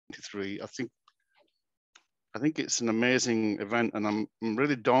2023. I think it's an amazing event, and I'm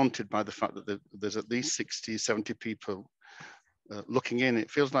really daunted by the fact that there's at least 60, 70 people looking in.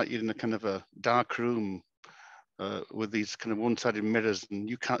 It feels like you're in a kind of a dark room with these kind of one-sided mirrors, and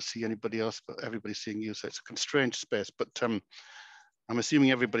you can't see anybody else, but everybody's seeing you. So it's a constrained space, but I'm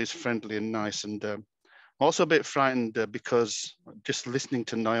assuming everybody's friendly and nice. And I'm also a bit frightened because just listening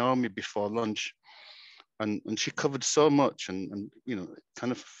to Naomi before lunch, and she covered so much, and you know,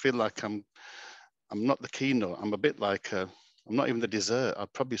 kind of feel like I'm not the keynote. I'm a bit like, I'm not even the dessert. I'm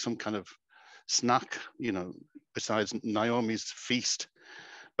probably some kind of snack, you know, besides Naomi's feast.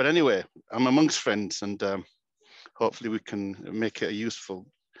 But anyway, I'm amongst friends, and hopefully we can make it a useful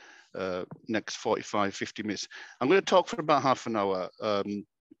next 45, 50 minutes. I'm going to talk for about half an hour,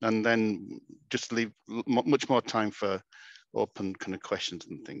 and then just leave much more time for open kind of questions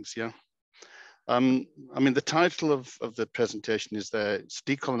and things, yeah? I mean, the title of the presentation is there, it's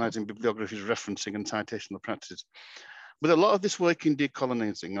Decolonizing Bibliographies, Referencing and Citational Practices. With a lot of this work in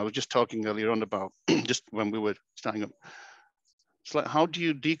decolonizing, I was just talking earlier on about, just when we were starting up, it's like, how do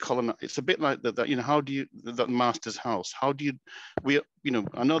you decolonize? It's a bit like that, you know, how do you, that master's house, how do you, you know,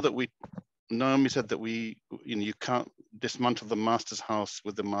 I know that Naomi said that you know, you can't dismantle the master's house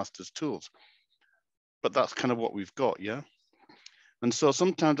with the master's tools, but that's kind of what we've got, yeah? And so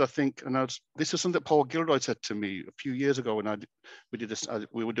sometimes I think, and this is something that Paul Gilroy said to me a few years ago when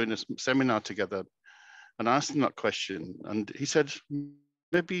we were doing a seminar together, and I asked him that question, and he said,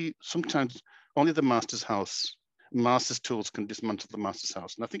 maybe sometimes only the master's tools can dismantle the master's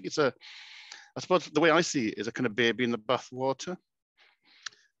house. And I think I suppose the way I see it is a kind of baby in the bathwater.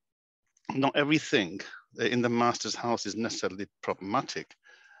 Not everything in the master's house is necessarily problematic,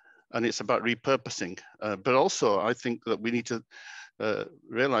 and it's about repurposing. But also, I think that we need to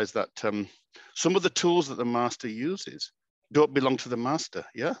realize that some of the tools that the master uses don't belong to the master,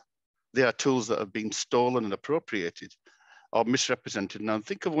 yeah? They are tools that have been stolen and appropriated or misrepresented. Now,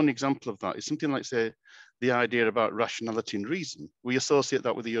 think of one example of that. It's something like, say, the idea about rationality and reason. We associate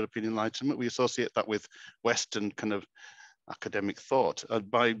that with the European Enlightenment. We associate that with Western kind of academic thought.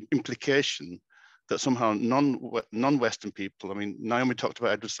 By implication, that somehow non-Western people, I mean, Naomi talked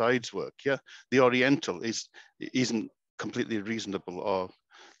about Edward Said's work, yeah? The Oriental isn't completely reasonable or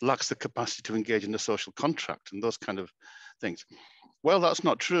lacks the capacity to engage in a social contract and those kind of things. Well, that's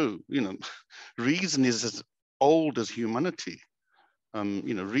not true. You know, reason is as old as humanity.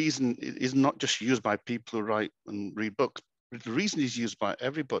 You know, reason is not just used by people who write and read books. Reason is used by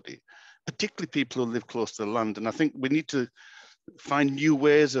everybody, particularly people who live close to the land. And I think we need to find new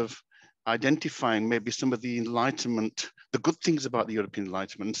ways of identifying maybe some of the Enlightenment, the good things about the European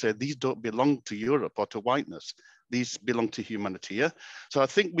Enlightenment, and say these don't belong to Europe or to whiteness. These belong to humanity, yeah? So I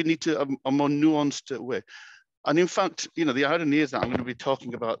think we need to a more nuanced way. And in fact, you know, the irony is that I'm going to be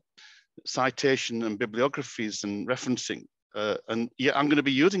talking about citation and bibliographies and referencing, and yeah, I'm going to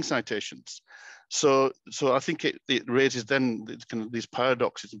be using citations. So I think it raises then kind of these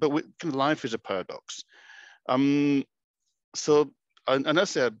paradoxes, but kind of life is a paradox. So, and I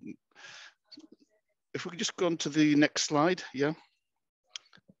said, if we could just go on to the next slide, yeah.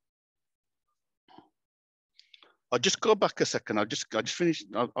 I'll just go back a second. I just finished.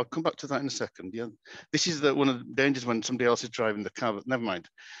 I'll come back to that in a second. Yeah, this is one of the dangers when somebody else is driving the car. But never mind.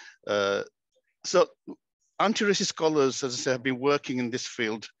 So, anti-racist scholars, as I say, have been working in this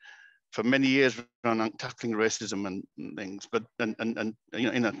field for many years around tackling racism and things, but and you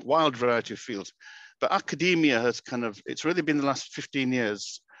know, in a wild variety of fields. But academia has kind of, it's really been the last 15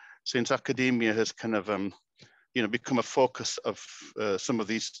 years since academia has kind of you know, become a focus of some of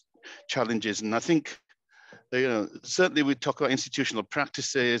these challenges. And I think, you know, certainly we talk about institutional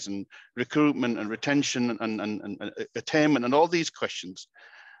practices and recruitment and retention and attainment and all these questions.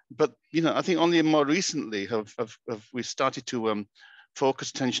 But, you know, I think only more recently have we started to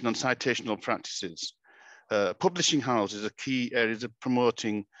focus attention on citational practices. Publishing houses are key areas of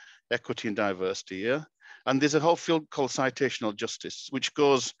promoting equity and diversity, yeah? And there's a whole field called citational justice, which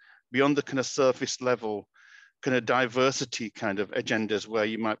goes beyond the kind of surface level kind of diversity kind of agendas where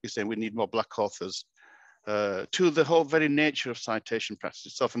you might be saying we need more Black authors, to the whole very nature of citation practice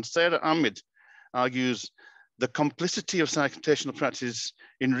itself. And Sarah Ahmed argues the complicity of citational practice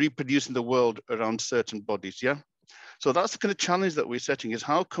in reproducing the world around certain bodies, yeah? So that's the kind of challenge that we're setting, is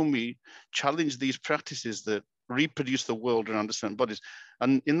how can we challenge these practices that reproduce the world around certain bodies?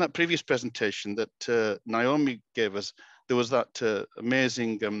 And in that previous presentation that Naomi gave us, there was that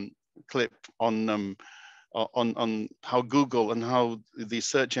amazing clip on how Google and how the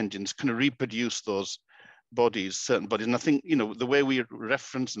search engines kind of reproduce those bodies, certain bodies. And I think, you know, the way we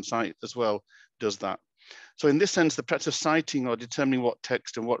reference and cite as well does that. So in this sense, the practice of citing or determining what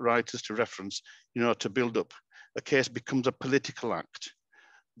text and what writers to reference, to build up a case becomes a political act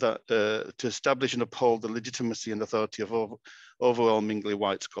that to establish and uphold the legitimacy and authority of overwhelmingly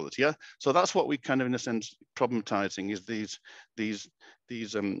white scholars. Yeah, so that's what we kind of, in a sense, problematizing is these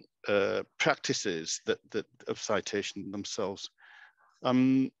practices that of citation themselves.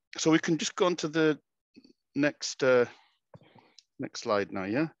 So we can just go on to the next slide now.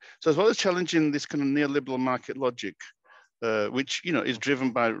 Yeah. So as well as challenging this kind of neoliberal market logic, which is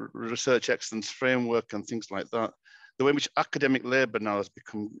driven by research excellence framework and things like that, the way in which academic labor now has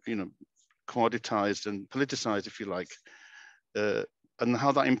become, commoditized and politicized, if you like, and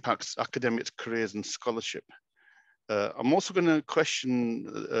how that impacts academics' careers and scholarship. I'm also going to question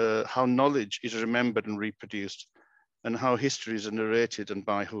how knowledge is remembered and reproduced, and how histories are narrated and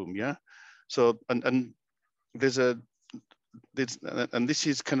by whom. Yeah. So and this is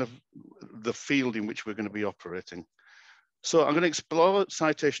kind of the field in which we're going to be operating. So I'm going to explore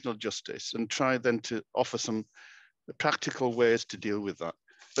citational justice and try then to offer some practical ways to deal with that.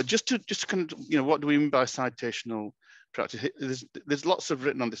 But just kind of, what do we mean by citational practice? There's lots of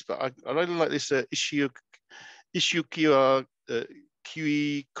written on this, but I really like this issue QR,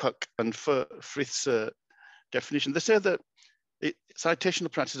 QE, Cook, and Frith's definition. They say that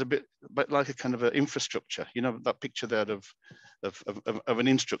citational practice is a bit like a kind of an infrastructure. That picture there of an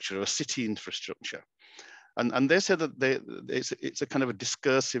infrastructure, a city infrastructure. And they say that it's a kind of a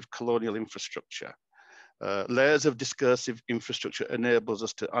discursive colonial infrastructure. Layers of discursive infrastructure enables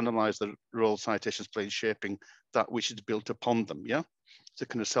us to analyze the role citations play in shaping that which is built upon them. Yeah, it's a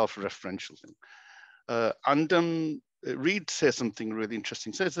kind of self-referential thing. Reid says something really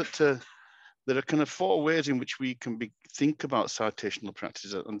interesting. Says that there are kind of four ways in which we can think about citational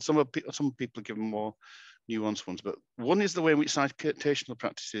practices, and some people give more nuanced ones. But one is the way in which citational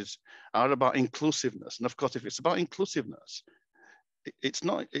practices are about inclusiveness. And of course, if it's about inclusiveness, it's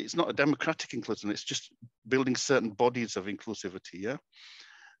not a democratic inclusiveness. It's just building certain bodies of inclusivity. Yeah.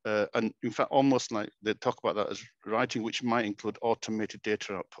 And in fact, almost like they talk about that as writing, which might include automated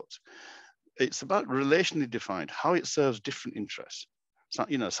data outputs. It's about relationally defined, how it serves different interests. So,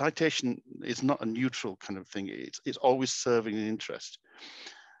 citation is not a neutral kind of thing. It's always serving an interest.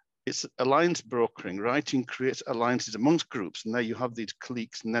 It's alliance brokering. Writing creates alliances amongst groups, and there you have these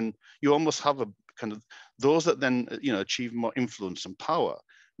cliques, and then you almost have a kind of those that then achieve more influence and power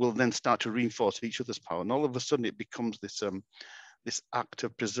will then start to reinforce each other's power, and all of a sudden it becomes this this act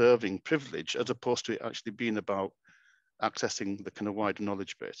of preserving privilege as opposed to it actually being about accessing the kind of wider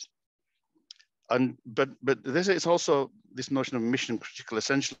knowledge base. And but it's also this notion of mission critical,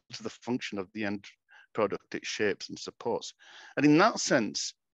 essential to the function of the end product it shapes and supports. And in that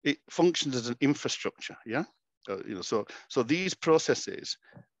sense, it functions as an infrastructure. Yeah. So these processes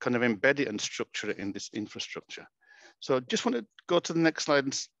kind of embed it and structure it in this infrastructure. So I just want to go to the next slide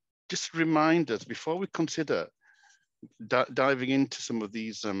and just remind us before we consider diving into some of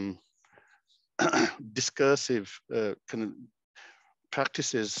these discursive kind of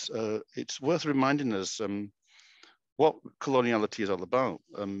practices, it's worth reminding us what coloniality is all about.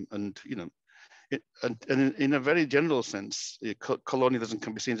 And in a very general sense, colonialism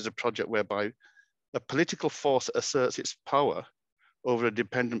can be seen as a project whereby a political force asserts its power over a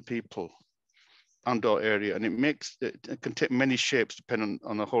dependent people and/or area, and it can take many shapes depending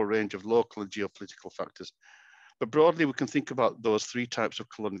on a whole range of local and geopolitical factors. But broadly, we can think about those three types of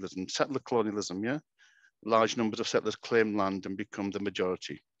colonialism. Settler colonialism, yeah? Large numbers of settlers claim land and become the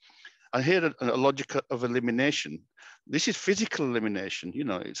majority. And here, a logic of elimination. This is physical elimination,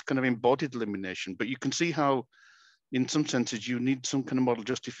 it's kind of embodied elimination, but you can see how, in some senses, you need some kind of model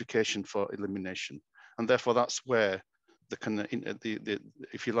justification for elimination. And therefore, that's where the kind of,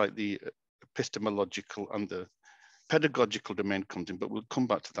 if you like, the epistemological and the pedagogical domain comes in, but we'll come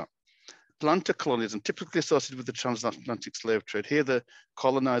back to that. Planter colonialism, typically associated with the transatlantic slave trade. Here, the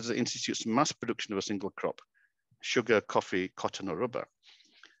colonizer institutes mass production of a single crop, sugar, coffee, cotton, or rubber.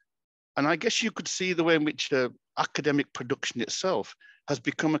 And I guess you could see the way in which academic production itself has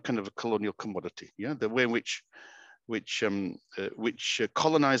become a kind of a colonial commodity. Yeah, the way in which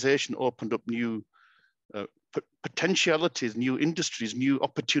colonization opened up new potentialities, new industries, new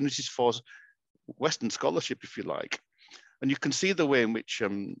opportunities for Western scholarship, if you like. And you can see the way in which,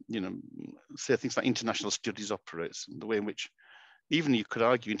 say things like international studies operates, and the way in which even you could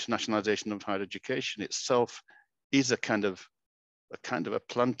argue internationalization of higher education itself is a kind of a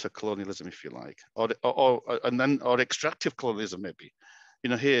planter colonialism, if you like, or extractive colonialism maybe.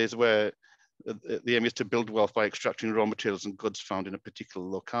 Here is where the aim is to build wealth by extracting raw materials and goods found in a particular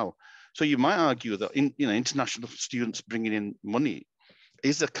locale. So you might argue that international students bringing in money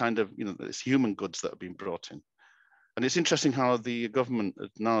is a kind of, it's human goods that have been brought in. And it's interesting how the government has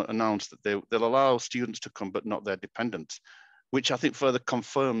now announced that they'll allow students to come, but not their dependents, which I think further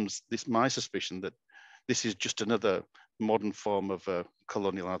confirms my suspicion that this is just another modern form of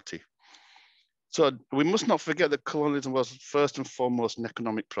coloniality. So we must not forget that colonialism was first and foremost an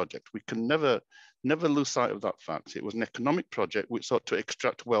economic project. We can never lose sight of that fact. It was an economic project which sought to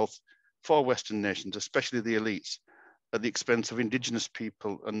extract wealth for Western nations, especially the elites, at the expense of indigenous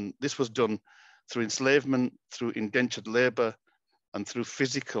people. And this was done through enslavement, through indentured labor, and through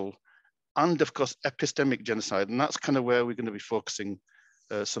physical, and of course, epistemic genocide. And that's kind of where we're going to be focusing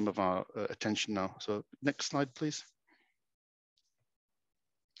some of our attention now. So next slide, please.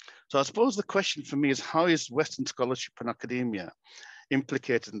 So I suppose the question for me is, how is Western scholarship and academia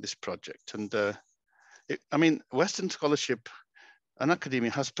implicated in this project? And I mean, Western scholarship and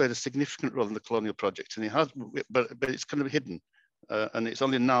academia has played a significant role in the colonial project, and it has, but it's kind of hidden. And it's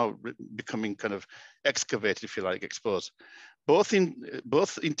only now becoming kind of excavated, if you like, exposed, both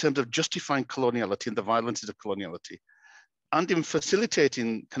in terms of justifying coloniality and the violences of coloniality, and in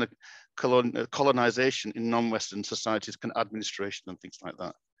facilitating kind of colonization in non-Western societies, kind of administration and things like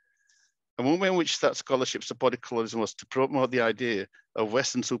that. And one way in which that scholarship supported colonialism was to promote the idea of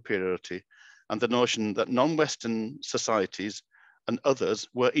Western superiority and the notion that non-Western societies and others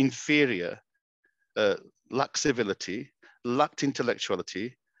were inferior, lacked civility, lacked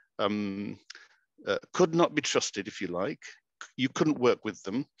intellectuality, could not be trusted, if you like. You couldn't work with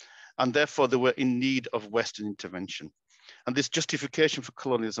them, and therefore they were in need of Western intervention. And this justification for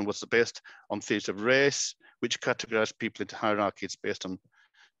colonialism was based on theories of race, which categorized people into hierarchies based on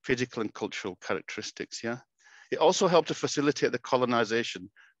physical and cultural characteristics. Yeah, it also helped to facilitate the colonization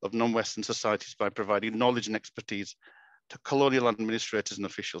of non-Western societies by providing knowledge and expertise to colonial administrators and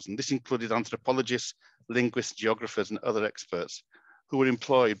officials. And this included anthropologists, linguists, geographers, and other experts who were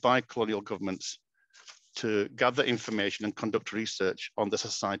employed by colonial governments to gather information and conduct research on the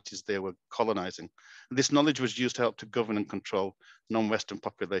societies they were colonizing. And this knowledge was used to help to govern and control non-Western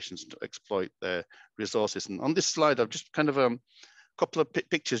populations to exploit their resources. And on this slide, I've just kind of a couple of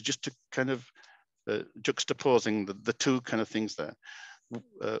pictures just to kind of juxtaposing the two kind of things there.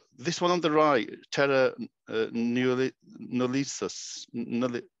 This one on the right, Terra nullius,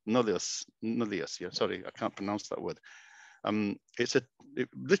 yeah, sorry, I can't pronounce that word. It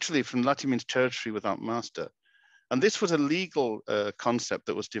literally from Latin means territory without master. And this was a legal concept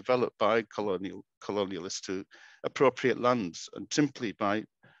that was developed by colonialists to appropriate lands, and simply by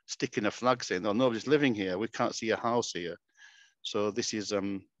sticking a flag saying, oh, nobody's living here, we can't see a house here. So this is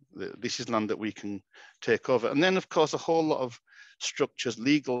land that we can take over. And then of course, a whole lot of structures,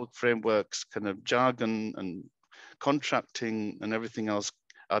 legal frameworks, kind of jargon and contracting and everything else,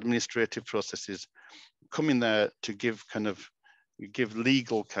 administrative processes come in there to give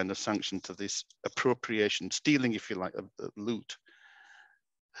legal kind of sanction to this appropriation, stealing, if you like, of loot.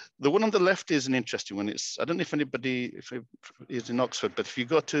 The one on the left is an interesting one. I don't know if anybody is in Oxford, but if you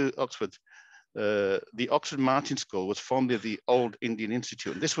go to Oxford, the Oxford Martin School was formerly the Old Indian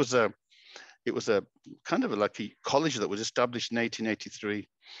Institute. And this was it was a kind of like a college that was established in 1883,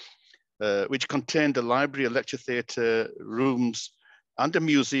 which contained a library, a lecture theatre, rooms, and a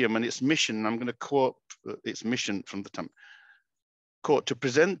museum. And its mission, I'm going to quote its mission from the time, quote, to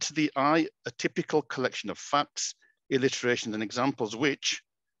present to the eye a typical collection of facts, illustrations, and examples which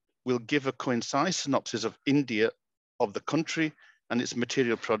will give a concise synopsis of India, of the country and its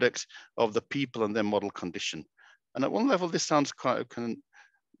material products, of the people and their model condition. And at one level, this sounds quite a kind of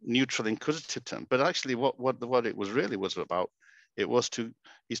neutral, inquisitive term, but actually what it was really was about, is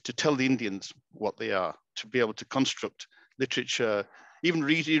to tell the Indians what they are, to be able to construct literature, even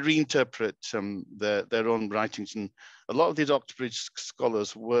reinterpret their own writings. And a lot of these Oxbridge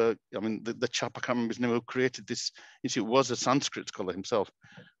scholars were, I mean, the chap, I can't remember his name, who created this institute was a Sanskrit scholar himself.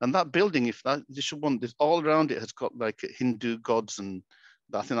 And that building, this all around it has got like Hindu gods, and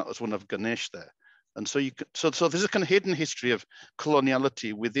I think that was one of Ganesh there. And so so there's a kind of hidden history of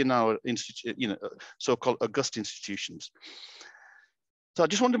coloniality within our institute, so-called august institutions. So I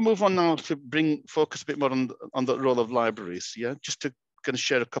just want to move on now to focus a bit more on the role of libraries. Yeah, just to kind of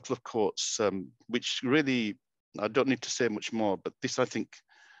share a couple of quotes, which really, I don't need to say much more, but this I think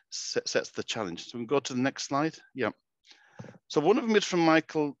sets the challenge. So we can go to the next slide. Yeah. So one of them is from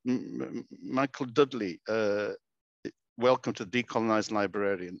Michael Dudley. Welcome to the Decolonized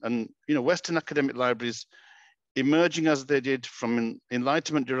Librarian. And Western academic libraries, emerging as they did from an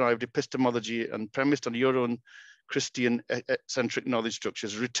Enlightenment-derived epistemology and premised on your own Christian-centric knowledge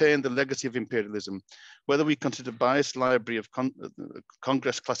structures, retain the legacy of imperialism. Whether we consider biased library of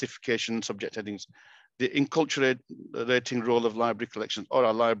Congress classification and subject headings, the inculturating role of library collections or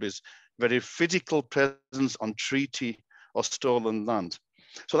our libraries, very physical presence on treaty or stolen land.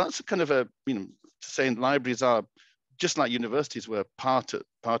 So that's kind of a, saying libraries are, just like universities were, part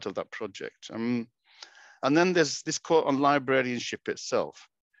of that project. And then there's this quote on librarianship itself.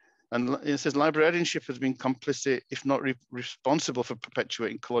 And it says, librarianship has been complicit, if not responsible for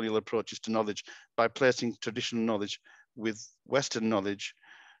perpetuating colonial approaches to knowledge by placing traditional knowledge with Western knowledge,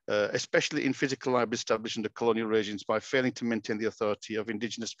 especially in physical libraries established under colonial regimes, by failing to maintain the authority of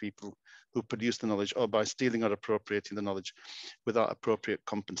indigenous people who produce the knowledge, or by stealing or appropriating the knowledge without appropriate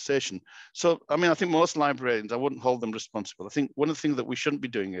compensation. So, I mean, I think most librarians, I wouldn't hold them responsible. I think one of the things that we shouldn't be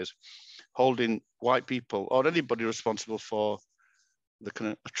doing is holding white people or anybody responsible for the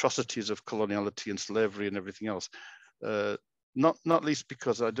kind of atrocities of coloniality and slavery and everything else. Not least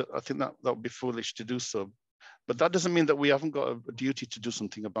because I think that would be foolish to do so. But that doesn't mean that we haven't got a duty to do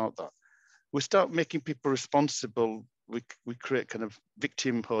something about that. We start making people responsible, we create kind of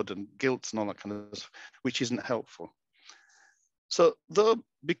victimhood and guilt and all that kind of stuff, which isn't helpful. So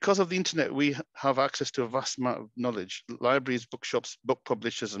because of the internet, we have access to a vast amount of knowledge. Libraries, bookshops, book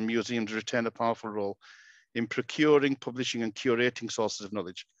publishers, and museums retain a powerful role in procuring, publishing, and curating sources of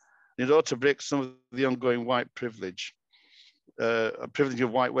knowledge. In order to break some of the ongoing white privilege, a privilege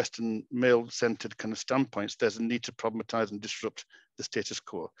of white Western male-centered kind of standpoints, there's a need to problematize and disrupt the status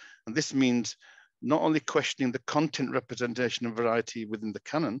quo. And this means not only questioning the content, representation, and variety within the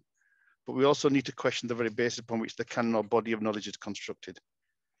canon, but we also need to question the very basis upon which the canon or body of knowledge is constructed.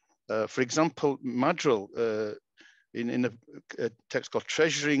 For example, Madrill, in a text called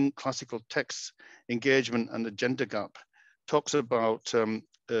Treasuring Classical Texts, Engagement and the Gender Gap, talks about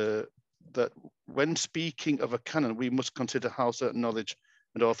that when speaking of a canon, we must consider how certain knowledge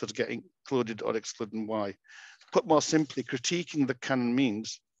and authors get included or excluded and why. Put more simply, critiquing the canon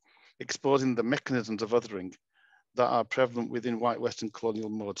means exposing the mechanisms of othering that are prevalent within white Western colonial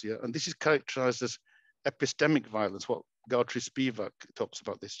modes. Yeah? And this is characterized as epistemic violence, what Gayatri Spivak talks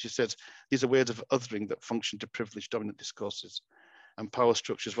about this. She says, these are ways of othering that function to privilege dominant discourses and power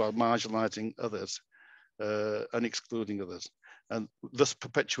structures while marginalizing others and excluding others, and thus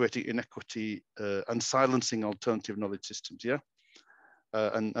perpetuating inequity and silencing alternative knowledge systems, yeah?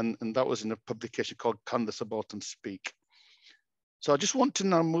 And that was in a publication called Can the Subaltern Speak? So I just want to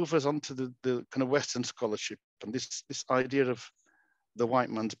now move us on to the kind of Western scholarship and this idea of the white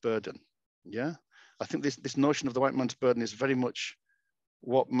man's burden, yeah? I think this notion of the white man's burden is very much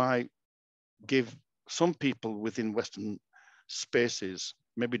what might give some people within Western spaces,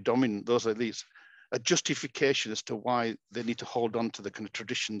 maybe dominant, those elites, a justification as to why they need to hold on to the kind of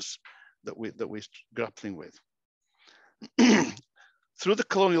traditions that we're grappling with. Through the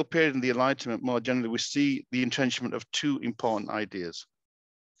colonial period and the Enlightenment more generally, we see the entrenchment of two important ideas.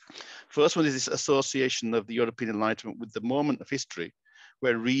 First one is this association of the European Enlightenment with the moment of history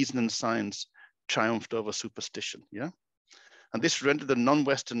where reason and science triumphed over superstition, yeah? And this rendered the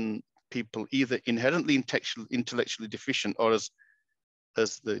non-Western people either inherently intellectually deficient or, as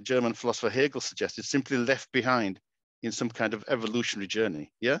the German philosopher Hegel suggested, simply left behind in some kind of evolutionary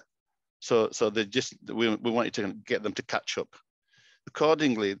journey, yeah? So we wanted to get them to catch up.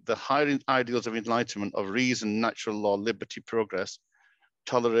 Accordingly, the higher ideals of enlightenment, of reason, natural law, liberty, progress,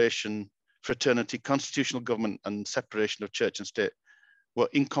 toleration, fraternity, constitutional government, and separation of church and state were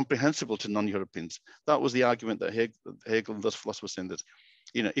incomprehensible to non-Europeans. That was the argument that Hegel and those philosophers saying that,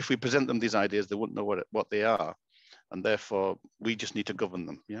 if we present them these ideas, they wouldn't know what they are, and therefore we just need to govern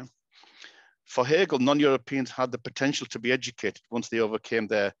them, yeah? For Hegel, non-Europeans had the potential to be educated once they overcame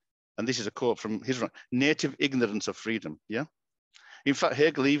their, and this is a quote from his native ignorance of freedom, yeah? In fact,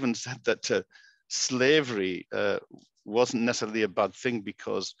 Hegel even said that slavery wasn't necessarily a bad thing,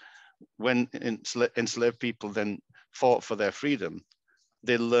 because when enslaved people then fought for their freedom,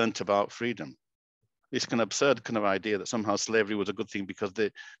 they learnt about freedom. It's kind of absurd kind of idea that somehow slavery was a good thing because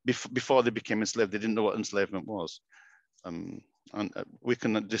before they became enslaved, they didn't know what enslavement was. And we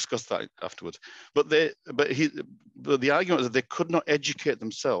can discuss that afterwards. But the argument is that they could not educate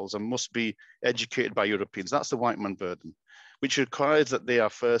themselves and must be educated by Europeans. That's the white man burden, which requires that they are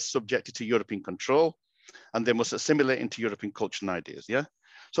first subjected to European control and they must assimilate into European culture and ideas, yeah?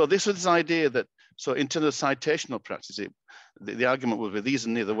 So this was this idea that, so in terms of citational practice, the argument would be these are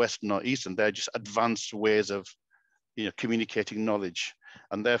neither Western nor Eastern, they're just advanced ways of communicating knowledge,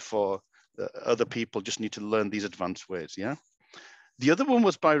 and therefore other people just need to learn these advanced ways, yeah? The other one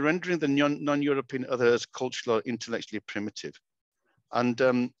was by rendering the non-European others culturally or intellectually primitive. And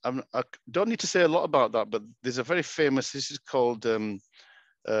I don't need to say a lot about that, but there's a very famous, this is called,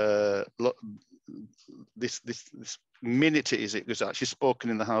 this minute it was actually spoken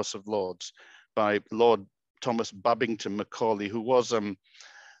in the House of Lords by Lord Thomas Babington Macaulay, who was a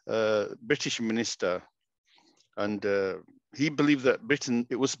British minister, and he believed that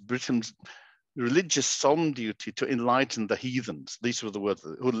it was Britain's religious solemn duty to enlighten the heathens. These were the words,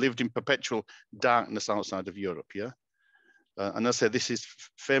 who lived in perpetual darkness outside of Europe. Yeah, and I say this is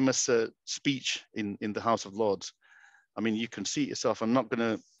famous speech in the House of Lords. I mean, you can see it yourself. I'm not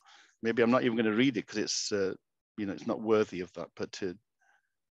going to. Maybe I'm not even going to read it because it's it's not worthy of that. But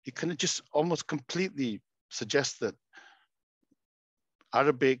it kind of just almost completely suggests that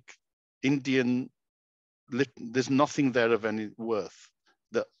Arabic, Indian, there's nothing there of any worth.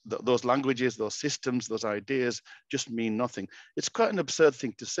 That those languages, those systems, those ideas just mean nothing. It's quite an absurd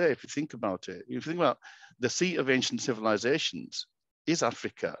thing to say if you think about it. If you think about the seat of ancient civilizations is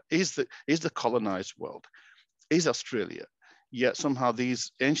Africa, is the colonized world, is Australia. Yet somehow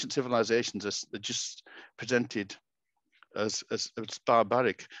these ancient civilizations are just presented as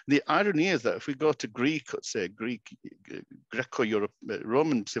barbaric. The irony is that if we go to Greek, let's say Greco-Europe,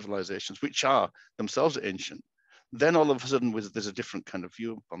 Roman civilizations, which are themselves ancient, then all of a sudden there's a different kind of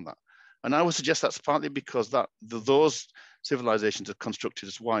view on that. And I would suggest that's partly because those civilizations are constructed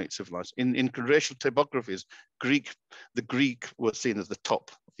as white civilized. In racial typographies, the Greek was seen as the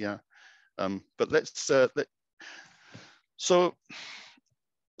top. Yeah, but so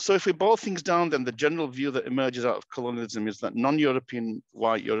if we boil things down, then the general view that emerges out of colonialism is that non-European,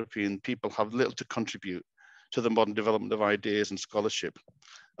 white European people have little to contribute to the modern development of ideas and scholarship,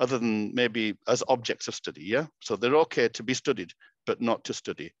 other than maybe as objects of study, yeah? So they're okay to be studied, but not to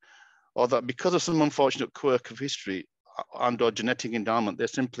study. Or that because of some unfortunate quirk of history and or genetic endowment, they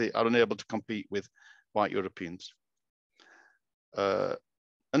simply are unable to compete with white Europeans. And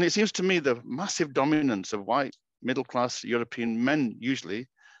it seems to me the massive dominance of white middle-class European men usually,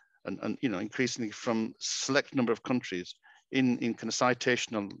 and increasingly from select number of countries in kind of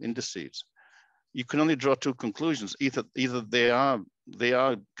citational indices, you can only draw two conclusions. Either they are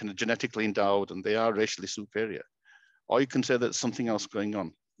kind of genetically endowed and they are racially superior, or you can say there's something else going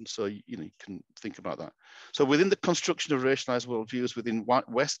on. And so you can think about that. So within the construction of racialized worldviews, within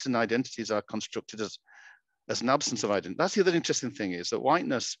Western identities are constructed as an absence of identity. That's the other interesting thing, is that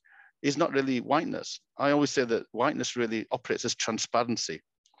whiteness is not really whiteness. I always say that whiteness really operates as transparency,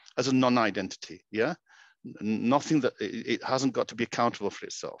 as a non-identity, yeah? Nothing that, it hasn't got to be accountable for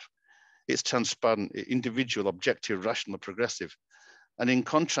itself. It's transparent, individual, objective, rational, progressive. And in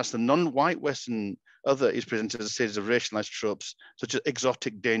contrast, the non-white Western other is presented as a series of racialized tropes, such as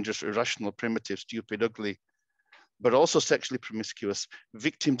exotic, dangerous, irrational, primitive, stupid, ugly, but also sexually promiscuous,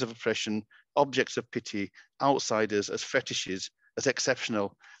 victims of oppression, objects of pity, outsiders, as fetishes, as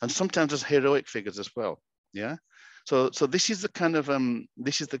exceptional, and sometimes as heroic figures as well, yeah? So this is the kind of,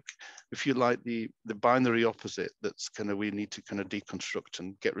 this is the, if you like, the binary opposite that's kind of, we need to kind of deconstruct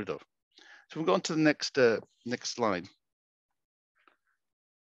and get rid of. So we'll go on to the next slide.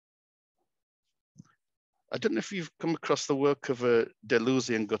 I don't know if you've come across the work of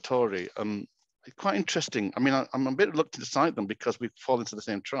Deleuze and Guattari. Quite interesting. I mean, I'm a bit reluctant to cite them because we fall into the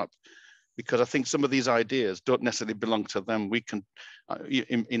same trap. Because I think some of these ideas don't necessarily belong to them. We can,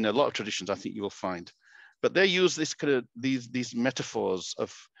 in a lot of traditions, I think you will find. But they use this kind of these metaphors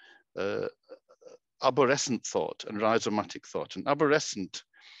of arborescent thought and rhizomatic thought. And arborescent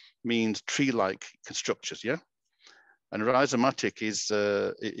means tree-like structures, yeah. And rhizomatic is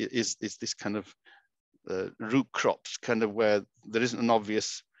this kind of root crops, kind of where there isn't an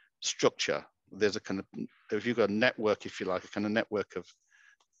obvious structure. There's a kind of, if you've got a network, if you like, a kind of network of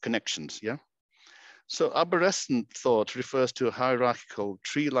connections, yeah. So arborescent thought refers to a hierarchical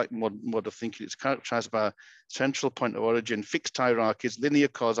tree-like mode of thinking. It's characterized by a central point of origin, fixed hierarchies, linear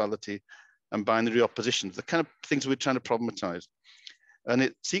causality, and binary oppositions, the kind of things we're trying to problematize. And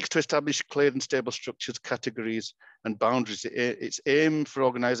it seeks to establish clear and stable structures, categories, and boundaries. Its aim for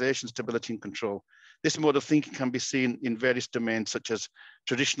organization, stability, and control. This mode of thinking can be seen in various domains, such as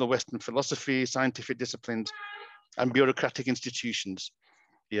traditional Western philosophy, scientific disciplines, and bureaucratic institutions.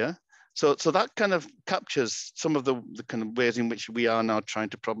 Yeah. So that kind of captures some of the kind of ways in which we are now trying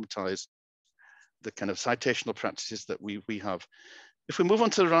to problematize the kind of citational practices that we have. If we move on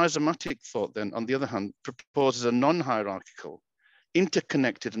to the rhizomatic thought, then on the other hand, proposes a non-hierarchical,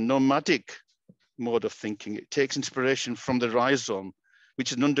 interconnected and nomadic mode of thinking. It takes inspiration from the rhizome,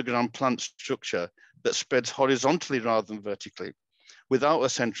 which is an underground plant structure that spreads horizontally rather than vertically, without a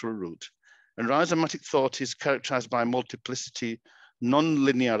central root. And rhizomatic thought is characterized by multiplicity,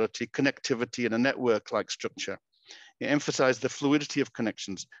 non-linearity, connectivity, and a network-like structure. It emphasized the fluidity of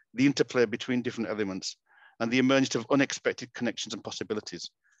connections, the interplay between different elements, and the emergence of unexpected connections and possibilities.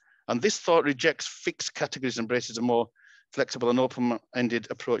 And this thought rejects fixed categories and embraces a more flexible and open-ended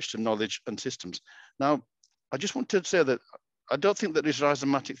approach to knowledge and systems. Now, I just want to say that I don't think that this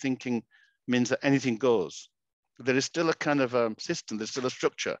rhizomatic thinking means that anything goes. There is still a kind of a system, there's still a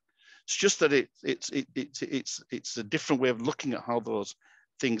structure. It's just that it's a different way of looking at how those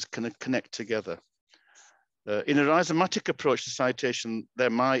things can connect together. In a rhizomatic approach to citation, there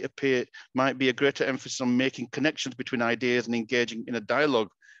might be a greater emphasis on making connections between ideas and engaging in a dialogue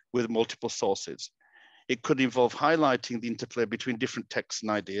with multiple sources. It could involve highlighting the interplay between different texts and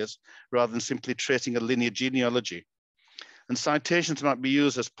ideas, rather than simply tracing a linear genealogy. And citations might be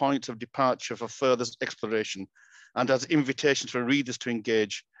used as points of departure for further exploration and as invitations for readers to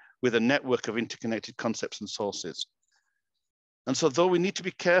engage with a network of interconnected concepts and sources. And so though we need to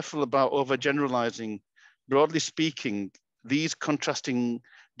be careful about overgeneralizing, broadly speaking, these contrasting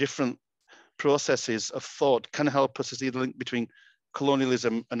different processes of thought can help us to see the link between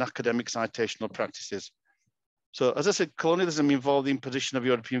colonialism and academic citational practices. So as I said, colonialism involved the imposition of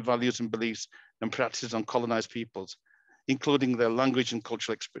European values and beliefs and practices on colonized peoples, including their language and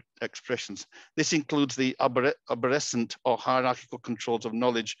cultural expressions. This includes the arborescent or hierarchical controls of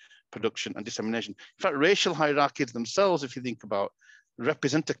knowledge, production, and dissemination. In fact, racial hierarchies themselves, if you think about,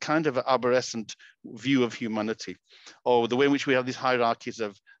 represent a kind of an arborescent view of humanity, or the way in which we have these hierarchies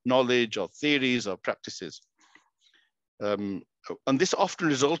of knowledge or theories or practices. And this often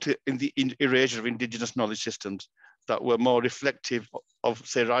resulted in the erasure of indigenous knowledge systems that were more reflective of,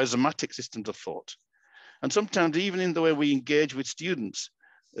 say, rhizomatic systems of thought. And sometimes even in the way we engage with students,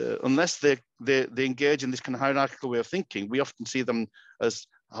 unless they engage in this kind of hierarchical way of thinking, we often see them as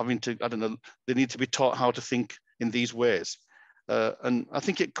having to, I don't know, they need to be taught how to think in these ways. And I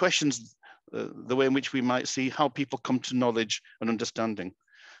think it questions the way in which we might see how people come to knowledge and understanding.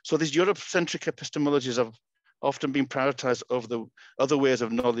 So these Eurocentric epistemologies have often been prioritized over the other ways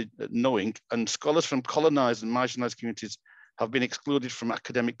of knowing, and scholars from colonized and marginalized communities have been excluded from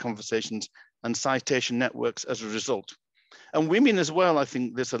academic conversations and citation networks as a result. And women as well, I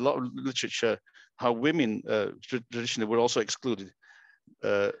think there's a lot of literature how women traditionally were also excluded.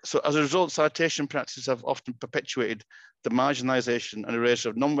 So as a result, citation practices have often perpetuated the marginalization and erasure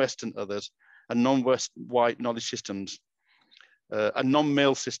of non-Western others and non-white knowledge systems and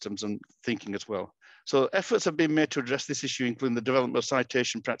non-male systems and thinking as well. So efforts have been made to address this issue, including the development of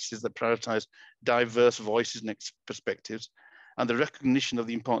citation practices that prioritize diverse voices and perspectives, and the recognition of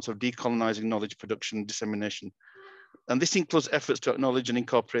the importance of decolonizing knowledge production and dissemination. And this includes efforts to acknowledge and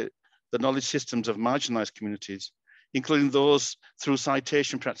incorporate the knowledge systems of marginalized communities, including those through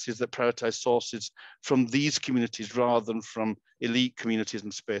citation practices that prioritize sources from these communities rather than from elite communities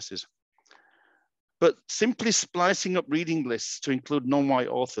and spaces. But simply splicing up reading lists to include non-white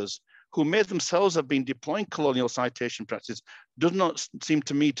authors who may themselves have been deploying colonial citation practices does not seem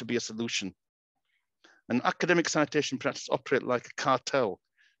to me to be a solution. And academic citation practices operate like a cartel,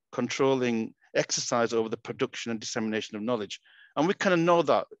 controlling exercise over the production and dissemination of knowledge. And we kind of know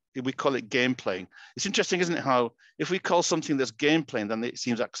that, we call it game playing. It's interesting, isn't it, how if we call something that's game playing, then it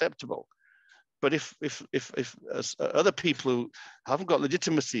seems acceptable. But if other people who haven't got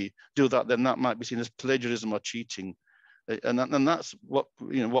legitimacy do that, then that might be seen as plagiarism or cheating. And that's what,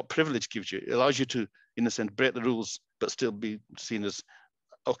 you know, what privilege gives you. It allows you to, in a sense, break the rules, but still be seen as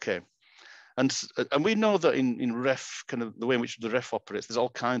okay. And we know that in ref, kind of the way in which the ref operates, there's all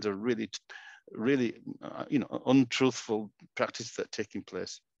kinds of really, you know, untruthful practices that are taking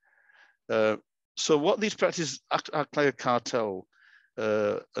place. So what these practices act like a cartel,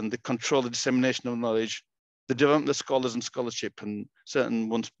 and they control the dissemination of knowledge, the development of scholars and scholarship, and certain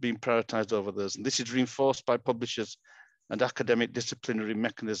ones being prioritized over others. And this is reinforced by publishers and academic disciplinary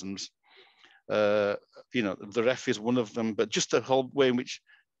mechanisms. You know, the ref is one of them, but just the whole way in which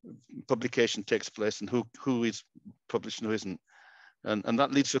publication takes place and who is published and who isn't. And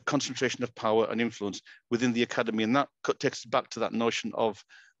that leads to a concentration of power and influence within the academy. And that takes us back to that notion of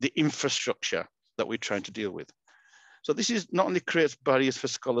the infrastructure that we're trying to deal with. So this is not only creates barriers for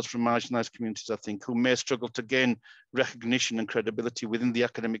scholars from marginalized communities, I think, who may struggle to gain recognition and credibility within the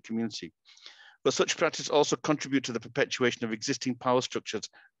academic community, but such practices also contribute to the perpetuation of existing power structures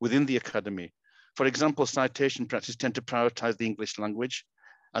within the academy. For example, citation practices tend to prioritize the English language,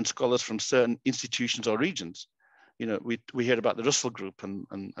 and scholars from certain institutions or regions. You know, we hear about the Russell Group and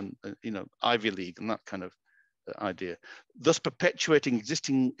you know, Ivy League and that kind of idea, thus perpetuating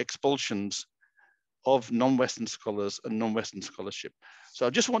existing expulsions of non-Western scholars and non-Western scholarship. So I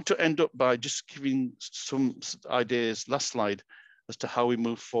just want to end up by just giving some ideas, last slide, as to how we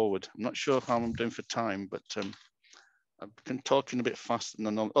move forward. I'm not sure how I'm doing for time, but I've been talking a bit fast. And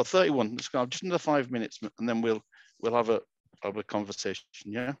then 31, let's go, just another 5 minutes, and then we'll have a conversation,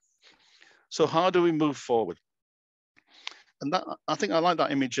 yeah? So how do we move forward? And that, I think I like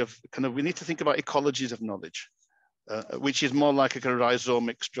that image of kind of, we need to think about ecologies of knowledge, which is more like a kind of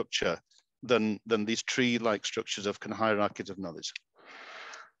rhizomic structure than these tree-like structures of kind of hierarchies of knowledge.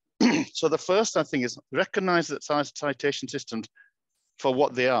 So the first, I think, is recognize that citation systems for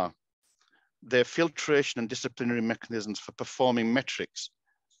what they are. They're filtration and disciplinary mechanisms for performing metrics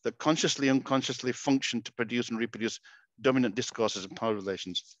that consciously, unconsciously function to produce and reproduce dominant discourses and power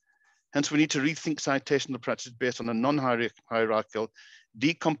relations. Hence, we need to rethink citational practice based on a non-hierarchical,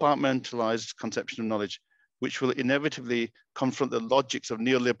 decompartmentalized conception of knowledge, which will inevitably confront the logics of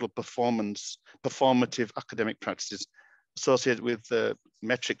neoliberal performative academic practices associated with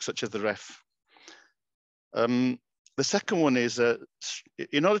metrics such as the ref. The second one is,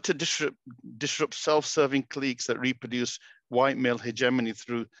 in order to disrupt self-serving cliques that reproduce white male hegemony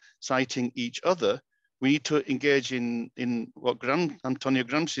through citing each other, we need to engage in what Antonio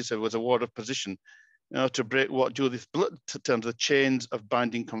Gramsci said was a war of position, to break what Judith Butler terms the chains of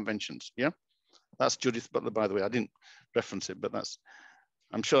binding conventions. Yeah, that's Judith Butler, by the way. I didn't reference it, but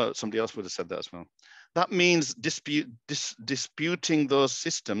I'm sure somebody else would have said that as well. That means disputing those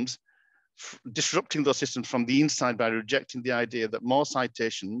systems, disrupting those systems from the inside by rejecting the idea that more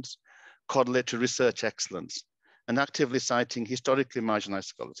citations correlate to research excellence and actively citing historically marginalized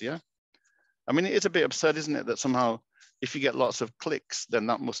scholars. Yeah. I mean, it's a bit absurd, isn't it, that somehow if you get lots of clicks, then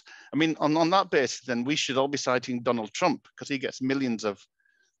that must, I mean, on that basis, then we should all be citing Donald Trump because he gets millions of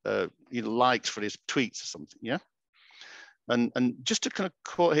likes for his tweets or something, yeah? And just to kind of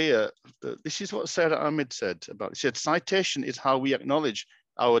quote here, this is what Sarah Ahmed said about it. She said, citation is how we acknowledge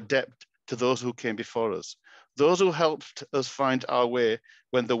our debt to those who came before us, those who helped us find our way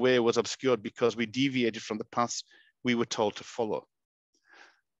when the way was obscured because we deviated from the paths we were told to follow.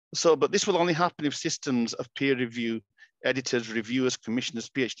 So, but this will only happen if systems of peer review, editors, reviewers, commissioners,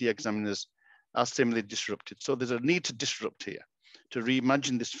 PhD examiners are similarly disrupted. So there's a need to disrupt here, to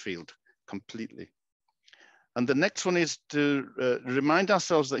reimagine this field completely. And the next one is to remind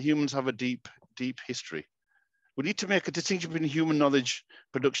ourselves that humans have a deep, deep history. We need to make a distinction between human knowledge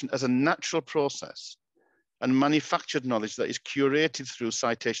production as a natural process and manufactured knowledge that is curated through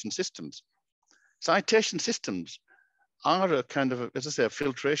citation systems. Citation systems are a kind of, as I say, a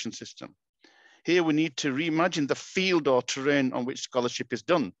filtration system. Here we need to reimagine the field or terrain on which scholarship is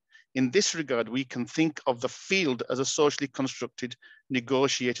done. In this regard, we can think of the field as a socially constructed,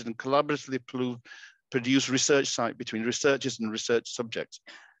 negotiated and collaboratively produced research site between researchers and research subjects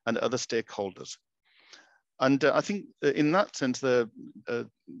and other stakeholders. And I think in that sense, the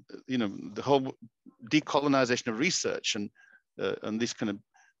whole decolonization of research and these kind of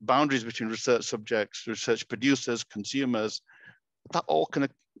boundaries between research subjects, research producers, consumers, that all kind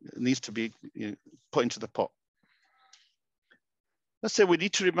of needs to be put into the pot. Let's say we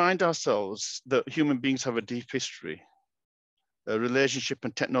need to remind ourselves that human beings have a deep history, a relationship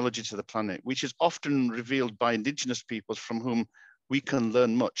and technology to the planet, which is often revealed by indigenous peoples from whom we can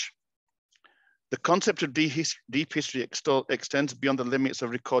learn much. The concept of deep history extends beyond the limits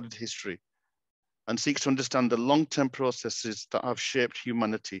of recorded history and seeks to understand the long-term processes that have shaped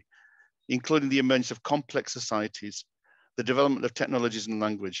humanity, including the emergence of complex societies, the development of technologies and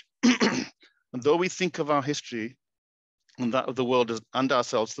language. And though we think of our history and that of the world and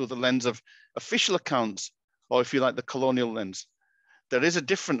ourselves through the lens of official accounts, or if you like, the colonial lens, there is a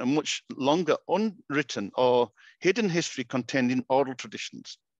different and much longer unwritten or hidden history contained in oral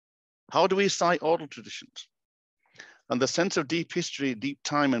traditions. How do we cite oral traditions? And the sense of deep history, deep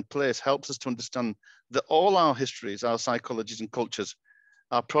time and place helps us to understand that all our histories, our psychologies and cultures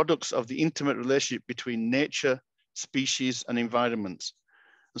are products of the intimate relationship between nature, species and environments.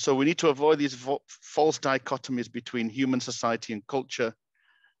 And so we need to avoid these false dichotomies between human society and culture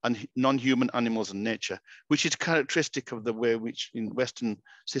and non-human animals and nature, which is characteristic of the way which in Western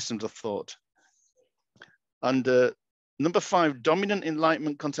systems of thought. And number 5, dominant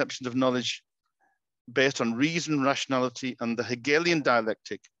Enlightenment conceptions of knowledge based on reason, rationality, and the Hegelian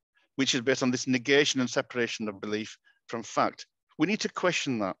dialectic, which is based on this negation and separation of belief from fact. We need to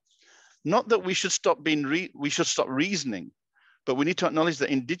question that. Not that we should stop reasoning, but we need to acknowledge that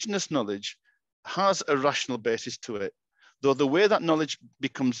indigenous knowledge has a rational basis to it, though the way that knowledge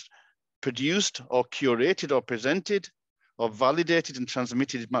becomes produced or curated or presented or validated and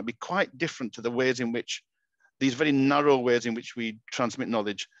transmitted might be quite different to the ways in which, these very narrow ways in which we transmit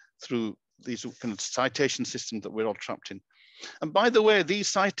knowledge through these kind of citation systems that we're all trapped in. And by the way, these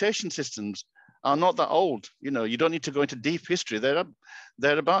citation systems are not that old. You know, you don't need to go into deep history. They're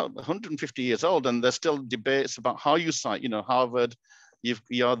about 150 years old, and there's still debates about how you cite. You know, Harvard, and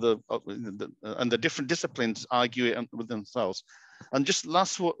the different disciplines argue it with themselves. And just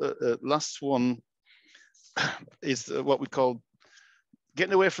last one, is what we call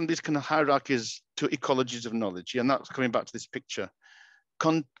getting away from these kind of hierarchies to ecologies of knowledge. And that's coming back to this picture.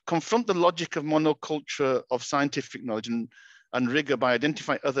 Confront the logic of monoculture of scientific knowledge and rigor by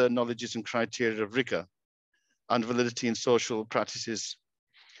identifying other knowledges and criteria of rigor and validity in social practices.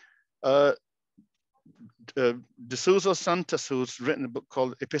 De Souza Santos, who's written a book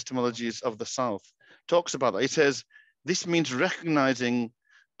called Epistemologies of the South, talks about that. He says, this means recognizing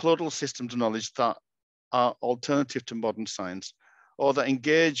plural systems of knowledge that are alternative to modern science, or that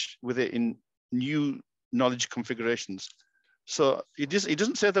engage with it in new knowledge configurations. So he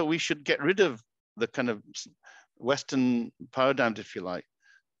doesn't say that we should get rid of the kind of Western paradigms, if you like,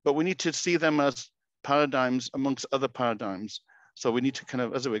 but we need to see them as paradigms amongst other paradigms. So we need to kind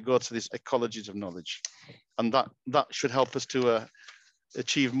of, as it were, go to these ecologies of knowledge. And that should help us to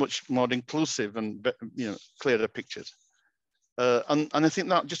achieve much more inclusive and, clearer pictures. And I think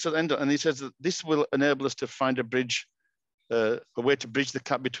that just at the end, and he says that this will enable us to find a bridge, a way to bridge the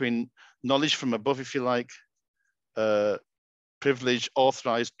gap between knowledge from above, if you like, privileged,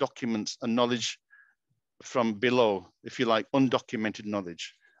 authorized documents, and knowledge from below, if you like, undocumented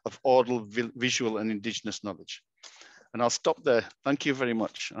knowledge of oral, visual, and indigenous knowledge. And I'll stop there. Thank you very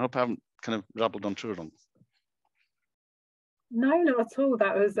much. I hope I haven't kind of rabbled on too long. No, not at all.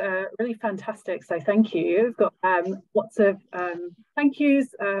 That was really fantastic. So thank you. We've got lots of thank yous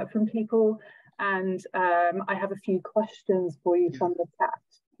from people, and I have a few questions for you from the chat.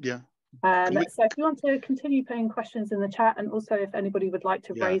 Yeah. So if you want to continue putting questions in the chat, and also if anybody would like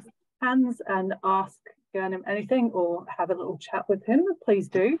to raise hands and ask Gurnam anything or have a little chat with him, please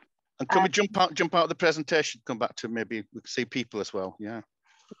do. And can we jump out of the presentation, come back to maybe we can see people as well? Yeah.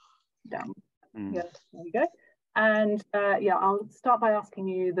 Down. Yeah, there we go. And yeah, I'll start by asking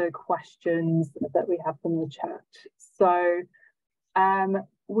you the questions that we have from the chat. So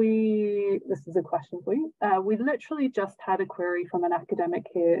this is a question for you. We literally just had a query from an academic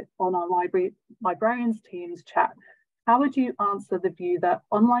here on our librarians teams chat. How would you answer the view that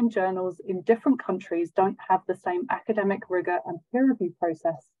online journals in different countries don't have the same academic rigor and peer review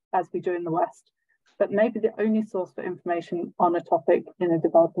process as we do in the West, but maybe the only source for information on a topic in a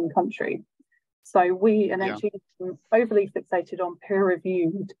developing country? So we and NHE overly fixated on peer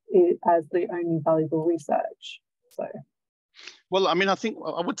reviewed as the only valuable research. So, well, I mean, I think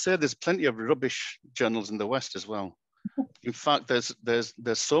I would say there's plenty of rubbish journals in the West as well. In fact, there's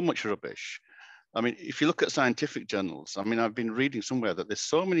so much rubbish. I mean, if you look at scientific journals, I mean, I've been reading somewhere that there's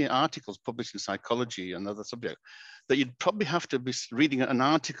so many articles published in psychology and other subjects that you'd probably have to be reading an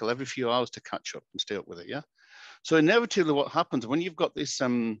article every few hours to catch up and stay up with it, yeah? So inevitably what happens when you've got this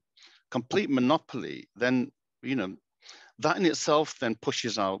complete monopoly, then, that in itself then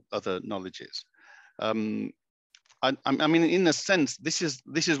pushes out other knowledges. I mean, in a sense, this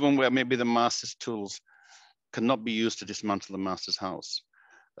is one where maybe the master's tools cannot be used to dismantle the master's house.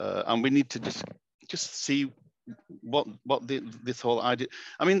 And we need to just see what this whole idea.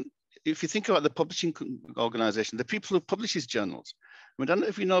 I mean, if you think about the publishing organization, the people who publish these journals, I don't know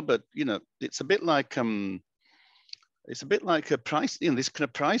if you know, but it's a bit like a price, this kind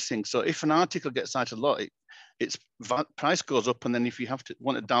of pricing. So if an article gets cited a lot, its price goes up, and then if you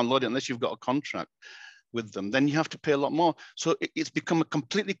want to download it, unless you've got a contract with them, then you have to pay a lot more. So it's become a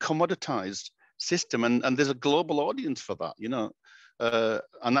completely commoditized system, and there's a global audience for that,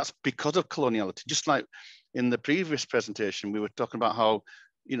 and that's because of coloniality. Just like in the previous presentation, we were talking about how,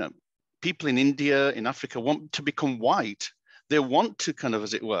 people in India, in Africa want to become white. They want to kind of,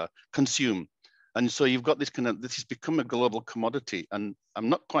 as it were, consume. And so you've got this has become a global commodity, and I'm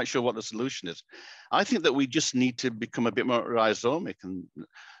not quite sure what the solution is. I think that we just need to become a bit more rhizomic, and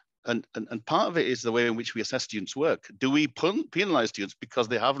part of it is the way in which we assess students' work. Do we penalize students because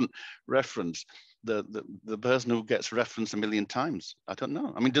they haven't referenced the person who gets referenced a million times? I don't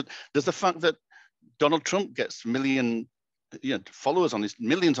know. I mean, does the fact that Donald Trump gets followers on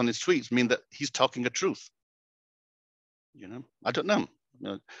millions on his tweets mean that he's talking a truth? I don't know.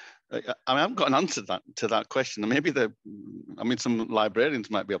 I haven't got an answer to that question. And maybe some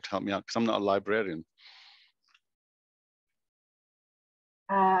librarians might be able to help me out, because I'm not a librarian.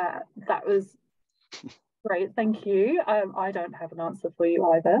 That was great, thank you. I don't have an answer for you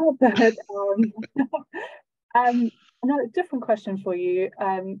either, but another different question for you.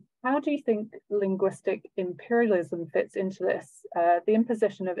 How do you think linguistic imperialism fits into this, the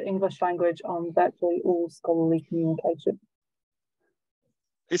imposition of English language on virtually all scholarly communication?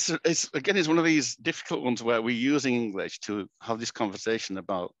 It's one of these difficult ones where we're using English to have this conversation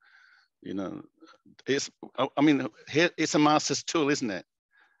about, here it's a master's tool, isn't it?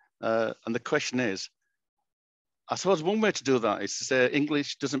 And the question is, I suppose one way to do that is to say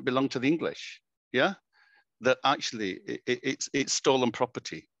English doesn't belong to the English, yeah? that actually it's stolen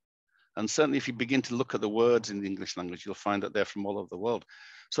property. And certainly if you begin to look at the words in the English language, you'll find that they're from all over the world.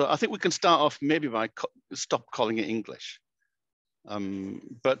 So I think we can start off maybe by stop calling it English.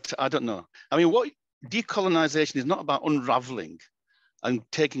 But I don't know. I mean, what decolonization is not about unraveling and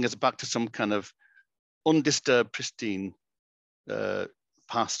taking us back to some kind of undisturbed, pristine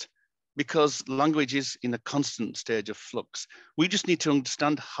past, because language is in a constant stage of flux. We just need to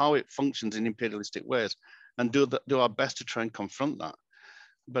understand how it functions in imperialistic ways and do our best to try and confront that.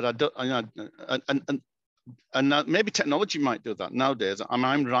 But I don't, and maybe technology might do that nowadays.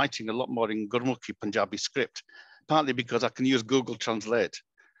 I'm writing a lot more in Gurmukhi Punjabi script, partly because I can use Google Translate,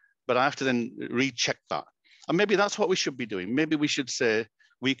 but I have to then recheck that. And maybe that's what we should be doing. Maybe we should say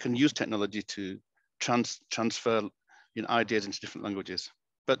we can use technology to transfer ideas into different languages.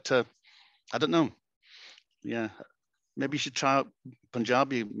 But I don't know. Yeah, maybe you should try out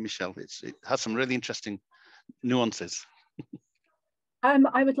Punjabi, Michelle. It has some really interesting nuances.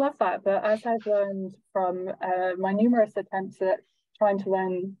 I would love that, but as I've learned from my numerous attempts at trying to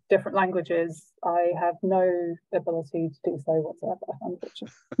learn different languages, I have no ability to do so whatsoever,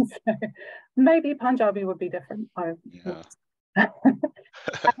 unfortunately. So maybe Punjabi would be different. Yeah.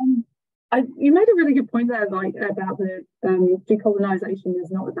 You made a really good point there, like about the decolonization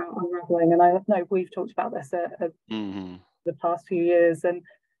is not about unraveling, and I know we've talked about this the past few years, and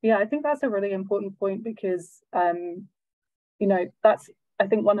yeah, I think that's a really important point because that's I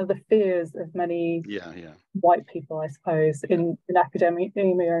think one of the fears of many white people, I suppose, in academia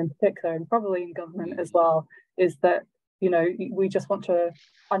in particular, and probably in government as well, is that we just want to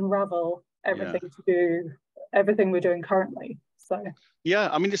unravel everything everything we're doing currently. So yeah,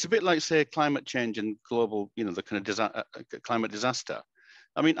 I mean, it's a bit like, say, climate change and global, the kind of climate disaster.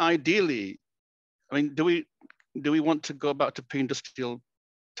 I mean, ideally, do we want to go back to pre-industrial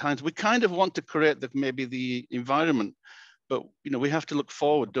times? We kind of want to create maybe the environment, but we have to look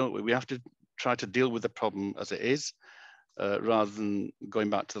forward, don't we? We have to try to deal with the problem as it is, rather than going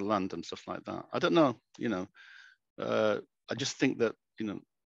back to the land and stuff like that. I don't know. I just think that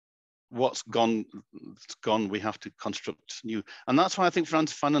what's gone, it's gone. We have to construct new, and that's why I think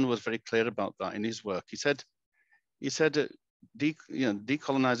Frantz Fanon was very clear about that in his work. He said,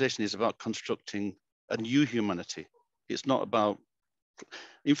 decolonization is about constructing a new humanity. It's not about,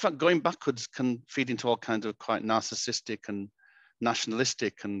 in fact, going backwards can feed into all kinds of quite narcissistic and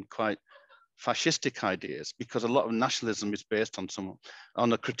nationalistic and quite fascistic ideas, because a lot of nationalism is based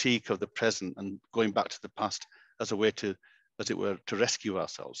on a critique of the present and going back to the past as a way to, as it were, to rescue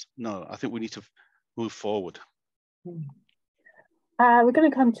ourselves. No, I think we need to move forward. We're going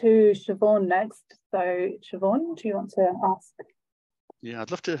to come to Siobhan next. So Siobhan, do you want to ask? Yeah,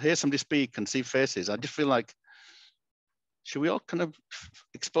 I'd love to hear somebody speak and see faces. I just feel like, should we all kind of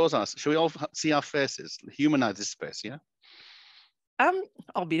expose us? Should we all see our faces, humanize this space, yeah?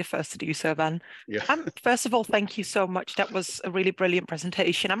 I'll be the first to do so then. Yeah. First of all, thank you so much. That was a really brilliant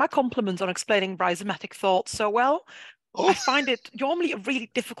presentation. And my compliments on explaining rhizomatic thought so well. Oh. I find it normally a really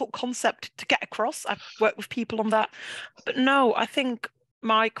difficult concept to get across. I've worked with people on that. But no, I think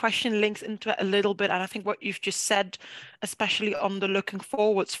my question links into it a little bit. And I think what you've just said, especially on the looking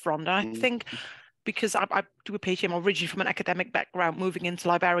forwards front, I think because I do a PhD, I'm originally from an academic background, moving into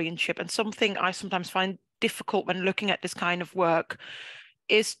librarianship, and something I sometimes find difficult when looking at this kind of work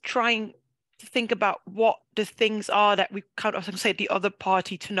is trying to think about what the things are that we kind of say the other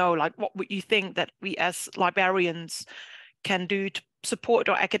party to know, like what would you think that we as librarians can do to support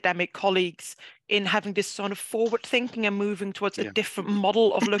our academic colleagues in having this sort of forward thinking and moving towards a different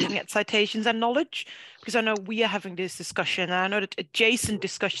model of looking at citations and knowledge? Because I know we are having this discussion, and I know that adjacent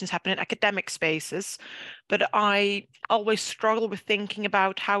discussions happen in academic spaces, but I always struggle with thinking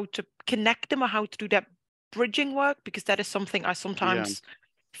about how to connect them or how to do that bridging work, because that is something I sometimes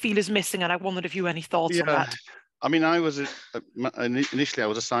feel is missing, and I wondered if you had any thoughts on that. I mean, initially I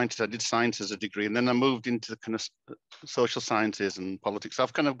was a scientist. I did science as a degree, and then I moved into the kind of social sciences and politics. So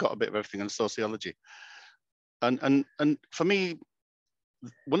I've kind of got a bit of everything, and sociology. And for me,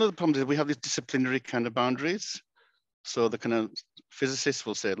 one of the problems is we have these disciplinary kind of boundaries. So the kind of physicists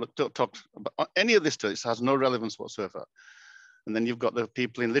will say, look, don't talk about any of this stuff. It has no relevance whatsoever. And then you've got the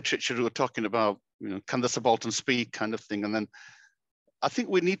people in literature who are talking about, can the subaltern speak kind of thing. And then I think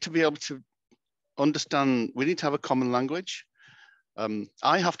we need to be able to understand, we need to have a common language.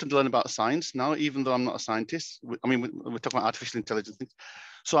 I have to learn about science now, even though I'm not a scientist. I mean, we're talking about artificial intelligence things.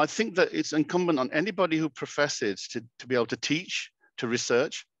 So I think that it's incumbent on anybody who professes to be able to teach, to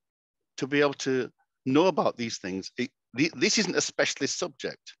research, to be able to know about these things. This isn't a specialist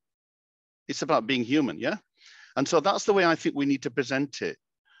subject. It's about being human, yeah? And so that's the way I think we need to present it.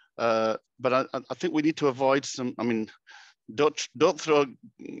 But I think we need to avoid some, I mean, don't throw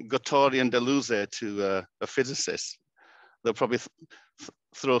Guattari and Deleuze to a physicist. They'll probably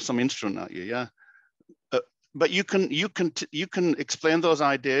throw some instrument at you, yeah. But you can explain those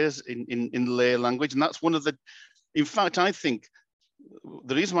ideas in lay language, and that's one of the. In fact, I think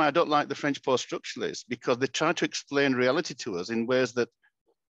the reason why I don't like the French post-structuralists because they try to explain reality to us in ways that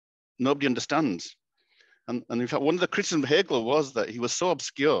nobody understands. And in fact, one of the criticisms of Hegel was that he was so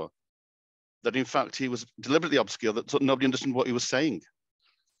obscure that in fact he was deliberately obscure that nobody understood what he was saying.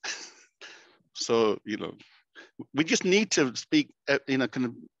 So, you know, we just need to speak in a kind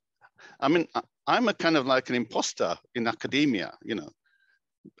of, I mean, I'm a kind of like an imposter in academia, you know,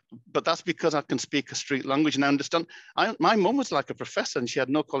 but that's because I can speak a street language and I understand. My mum was like a professor and she had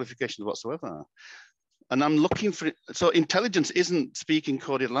no qualifications whatsoever. And I'm looking for, so intelligence isn't speaking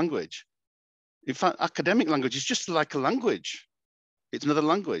coded language. In fact, academic language is just like a language. It's another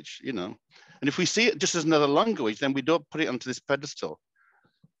language, you know. And if we see it just as another language, then we don't put it onto this pedestal.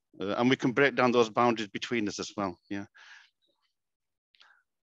 And we can break down those boundaries between us as well, yeah.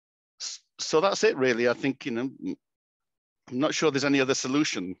 So that's it really. I think, you know, I'm not sure there's any other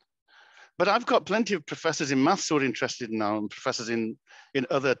solution. But I've got plenty of professors in maths who are interested now and professors in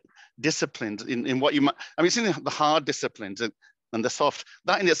other disciplines, in what you might, I mean, it's in the hard disciplines and the soft.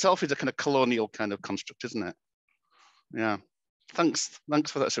 That in itself is a kind of colonial kind of construct, isn't it? Yeah. Thanks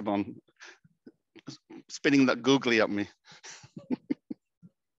for that, Siobhan. Spinning that googly at me.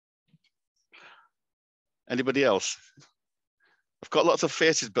 Anybody else? I've got lots of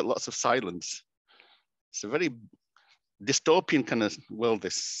faces, but lots of silence. It's a very dystopian kind of world,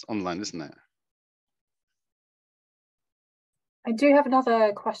 this online, isn't it? I do have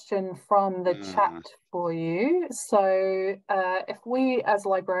another question from the chat for you. So if we as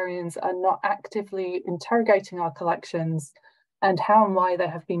librarians are not actively interrogating our collections and how and why they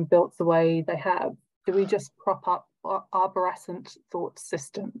have been built the way they have, do we just prop up arborescent thought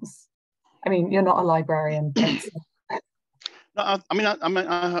systems? I mean, you're not a librarian. No,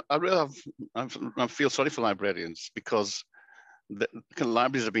 I really I feel sorry for librarians because the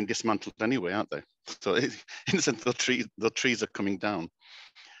libraries have been dismantled anyway, aren't they? So in a sense, the trees are coming down.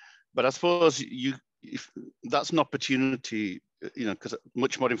 But I suppose if that's an opportunity, you know, because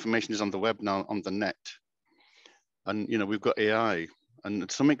much more information is on the web now, on the net, and you know we've got AI, and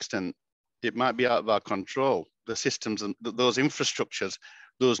to some extent, it might be out of our control. The systems and those infrastructures,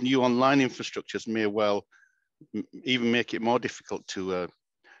 those new online infrastructures, may well even make it more difficult to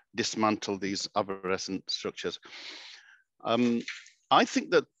dismantle these arborescent structures. I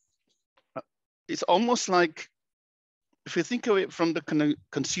think that it's almost like, if you think of it from the kind of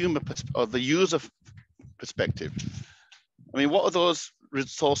consumer or the user perspective, I mean, what are those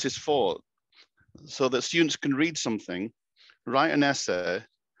resources for? So that students can read something, write an essay,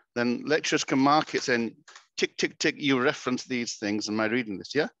 then lecturers can mark it saying, tick, tick, tick, you reference these things, am I reading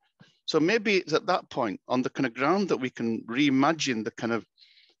this, yeah? So maybe it's at that point on the kind of ground that we can reimagine the kind of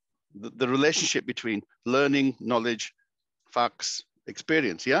the relationship between learning, knowledge, facts,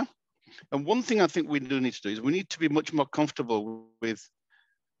 experience, yeah? And one thing I think we do need to do is we need to be much more comfortable with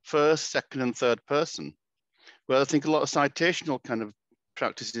first, second, and third person, where I think a lot of citational kind of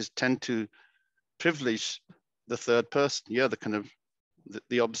practices tend to privilege the third person, yeah, the kind of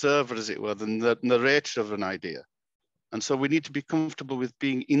the observer, as it were, the narrator of an idea. And so we need to be comfortable with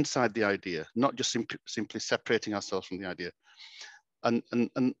being inside the idea, not just simply separating ourselves from the idea. And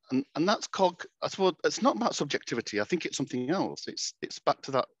that's called, I suppose, it's not about subjectivity. I think it's something else. It's back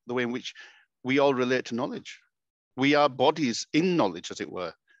to that, the way in which we all relate to knowledge. We are bodies in knowledge, as it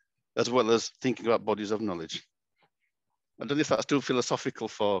were, as well as thinking about bodies of knowledge. I don't know if that's too philosophical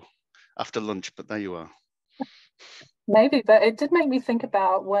for after lunch, but there you are. Maybe, but it did make me think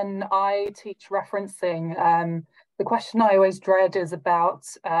about when I teach referencing, the question I always dread is about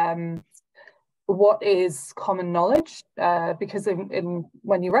what is common knowledge, because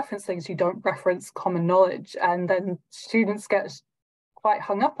when you reference things, you don't reference common knowledge, and then students get quite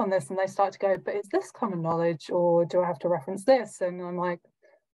hung up on this and they start to go, but is this common knowledge or do I have to reference this? And I'm like,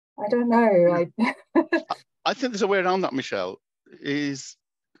 I don't know. I think there's a way around that, Michelle. Is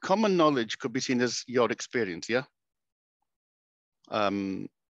common knowledge could be seen as your experience, yeah?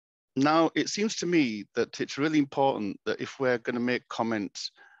 Now, it seems to me that it's really important that if we're going to make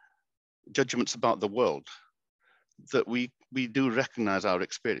comments, judgments about the world, that we do recognize our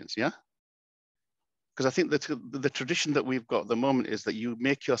experience, yeah? Because I think that the tradition that we've got at the moment is that you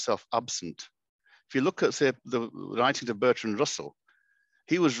make yourself absent. If you look at, say, the writings of Bertrand Russell,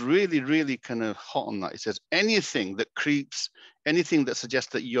 he was really, really kind of hot on that. He says, anything that creeps, anything that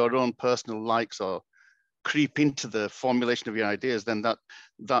suggests that your own personal likes or creep into the formulation of your ideas, then that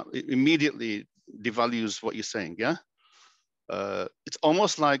immediately devalues what you're saying. Yeah, it's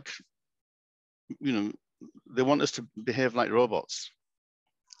almost like, you know, they want us to behave like robots.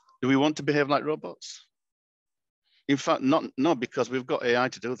 Do we want to behave like robots? In fact, not because we've got AI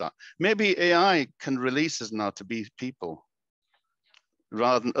to do that. Maybe AI can release us now to be people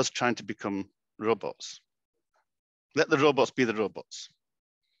rather than us trying to become robots. Let the robots be the robots.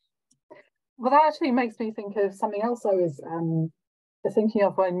 Well, that actually makes me think of something else I was thinking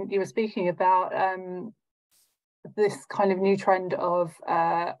of when you were speaking about this kind of new trend of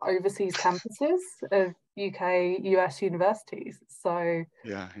overseas campuses of UK, US universities. So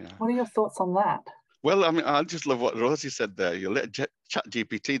yeah. What are your thoughts on that? Well, I mean, I just love what Rosie said there. You let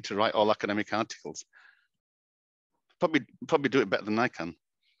ChatGPT to write all academic articles. Probably do it better than I can.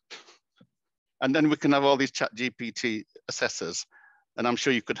 And then we can have all these ChatGPT assessors. And I'm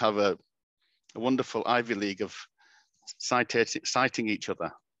sure you could have a wonderful Ivy League of citing each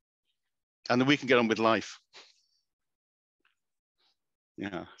other. And then we can get on with life.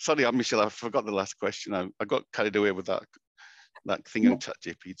 Yeah. Sorry, Michelle, I forgot the last question. I got carried away with that thing on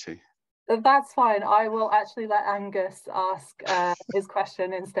ChatGPT. That's fine. I will actually let Angus ask his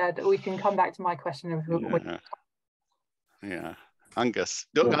question instead. We can come back to my question. Yeah. Angus,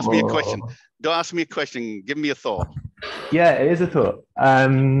 don't ask me a question. Don't ask me a question. Give me a thought. Yeah, it is a thought. I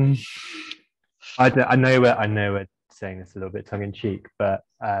know we're saying this a little bit tongue in cheek, but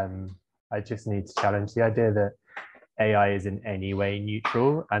I just need to challenge the idea that AI is in any way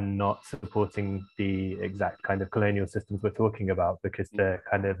neutral and not supporting the exact kind of colonial systems we're talking about, because the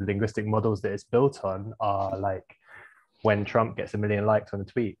kind of linguistic models that it's built on are like when Trump gets 1 million likes on a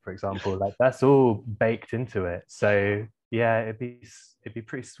tweet, for example, like that's all baked into it. So yeah, it'd be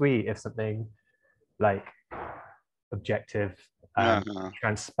pretty sweet if something like objective,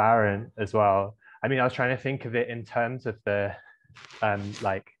 transparent as well. I mean, I was trying to think of it in terms of the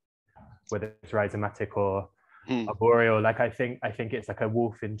like whether it's rhizomatic or arboreal. Like I think it's like a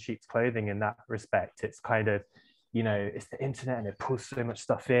wolf in sheep's clothing in that respect. It's kind of, you know, it's the internet and it pulls so much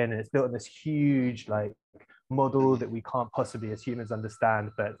stuff in and it's built on this huge like model that we can't possibly as humans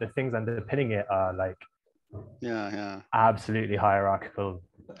understand, but the things underpinning it are like absolutely hierarchical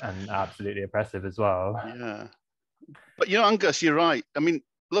and absolutely oppressive as well. Yeah, but you know, Angus, you're right. I mean,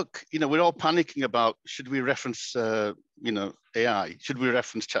 look, you know, we're all panicking about should we reference you know, AI, should we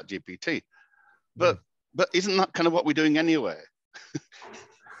reference ChatGPT, but isn't that kind of what we're doing anyway?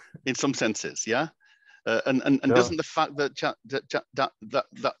 In some senses, yeah. And sure. Doesn't the fact that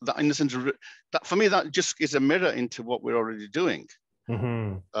that in a sense, that for me, that just is a mirror into what we're already doing.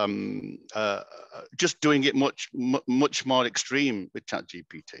 Just doing it much more extreme with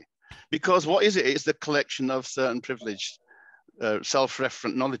ChatGPT, because what is it? It's the collection of certain privileged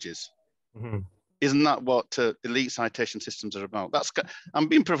self-referent knowledges. Isn't that what elite citation systems are about? I'm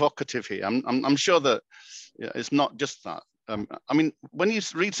being provocative here. I'm sure that it's not just that. I mean, when you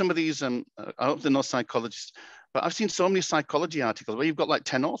read some of these, I hope they're not psychologists, but I've seen so many psychology articles where you've got like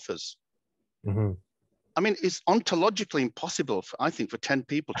 10 authors. I mean, it's ontologically impossible, I think, for 10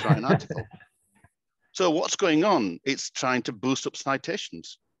 people to write an article. So what's going on? It's trying to boost up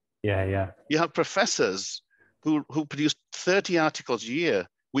citations. Yeah. You have professors who produce 30 articles a year,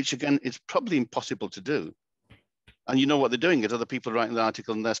 which again, is probably impossible to do. And you know what they're doing is other people writing the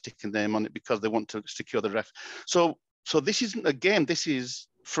article and they're sticking their name on it because they want to secure the ref. So this isn't a game, this is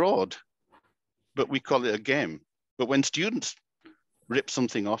fraud, but we call it a game. But when students rip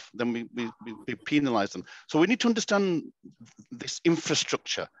something off, then we penalize them. So we need to understand this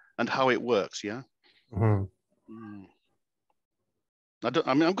infrastructure and how it works, yeah? I mean,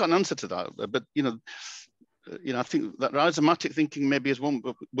 I've got an answer to that, but you know, I think that rhizomatic thinking maybe is one,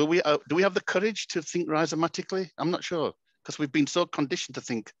 but do we have the courage to think rhizomatically? I'm not sure, because we've been so conditioned to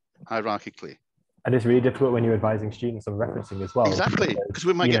think hierarchically. And it's really difficult when you're advising students on referencing as well. Exactly, because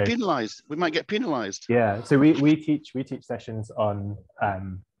we might get penalized. We might get penalized. Yeah, so we teach sessions on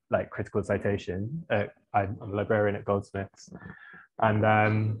like critical citation. I'm a librarian at Goldsmiths,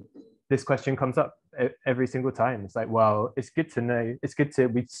 and this question comes up every single time. It's like, well, it's good to know. It's good to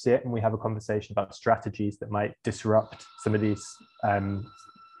we sit and we have a conversation about strategies that might disrupt some of these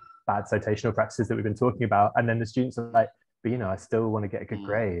bad citational practices that we've been talking about, and then the students are like, but you know, I still want to get a good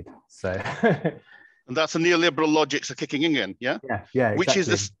grade. So, and that's the neoliberal logics are kicking in again, yeah. Yeah.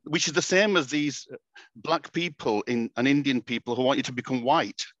 Exactly. Which is the same as these black people and Indian people who want you to become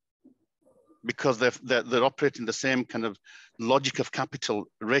white, because they're operating the same kind of logic of capital,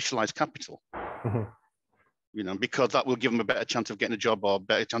 racialized capital. You know, because that will give them a better chance of getting a job or a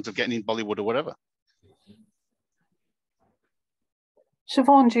better chance of getting in Bollywood or whatever.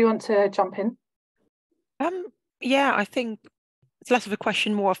 Siobhan, do you want to jump in? Yeah, I think it's less of a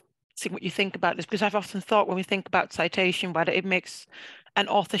question, more of seeing what you think about this, because I've often thought when we think about citation, whether it makes an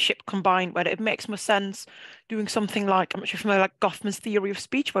authorship combined, whether it makes more sense doing something like, I'm not sure if you're familiar, like Goffman's theory of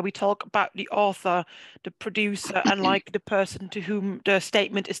speech, where we talk about the author, the producer, and like the person to whom the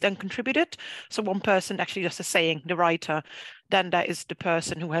statement is then contributed. So one person actually just is saying, the writer, then there is the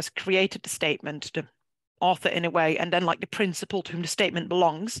person who has created the statement, the author in a way, and then like the principal to whom the statement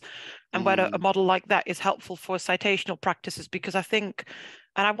belongs, and whether a model like that is helpful for citational practices, because I think,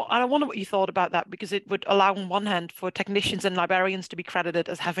 and I wonder what you thought about that, because it would allow on one hand for technicians and librarians to be credited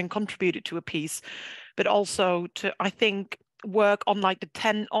as having contributed to a piece, but also to, I think, work on like the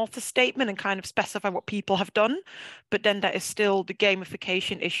 10 author statement and kind of specify what people have done, but then there is still the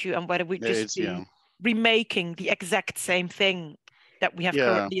gamification issue and whether we just be remaking the exact same thing that we have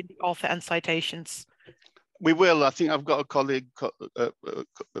currently in the author and citations. We will. I think I've got a colleague who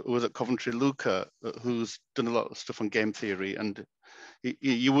was at Coventry, Luca, who's done a lot of stuff on game theory, and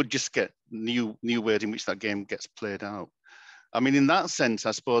you would just get new ways in which that game gets played out. I mean, in that sense,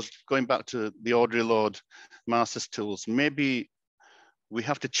 I suppose, going back to the Audre Lorde Masters tools, maybe we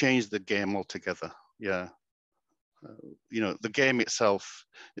have to change the game altogether. Yeah. You know, the game itself.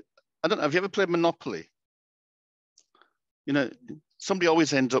 I don't know, have you ever played Monopoly? You know, somebody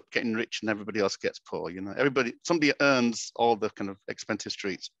always ends up getting rich and everybody else gets poor, you know, somebody earns all the kind of expensive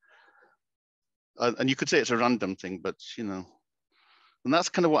streets. And you could say it's a random thing, but, you know, and that's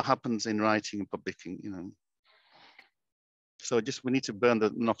kind of what happens in writing and publishing, you know. So we need to burn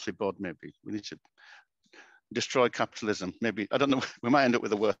the Monopoly board, maybe. We need to destroy capitalism, maybe. I don't know, we might end up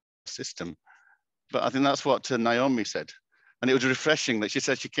with a worse system. But I think that's what Naomi said. And it was refreshing that she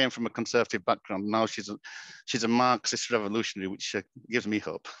said she came from a conservative background. Now she's a Marxist revolutionary, which gives me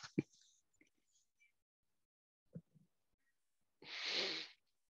hope.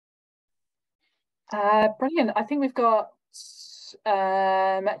 Brilliant. I think we've got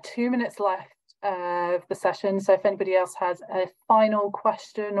 2 minutes left of the session. So if anybody else has a final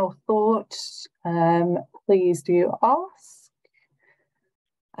question or thought, please do ask.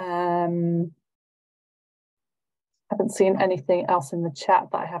 I haven't seen anything else in the chat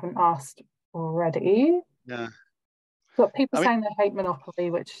that I haven't asked already. Yeah. Got people saying they hate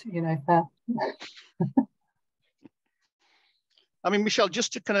Monopoly, which, you know, I mean, Michelle,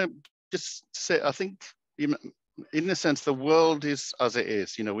 just to kind of just say, I think, in a sense, the world is as it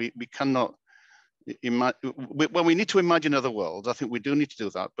is. You know, we cannot imagine, well, we need to imagine other worlds. I think we do need to do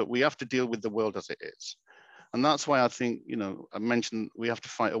that, but we have to deal with the world as it is. And that's why I think, you know, I mentioned we have to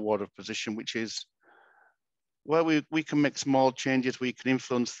fight a war of position, which is where we can make small changes, we can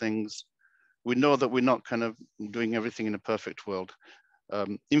influence things. We know that we're not kind of doing everything in a perfect world.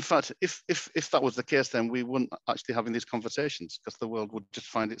 In fact, if that was the case, then we wouldn't actually having these conversations, because the world would just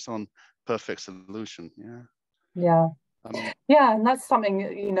find its own perfect solution. Yeah. Yeah. Yeah, and that's something,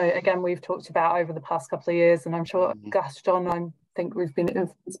 you know, again, we've talked about over the past couple of years, and I'm sure Gaston, I think we've been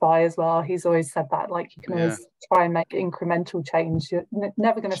influenced by as well. He's always said that, like, you can always try and make incremental change. You're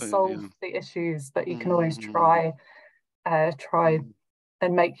never going to solve the issues, but you can always try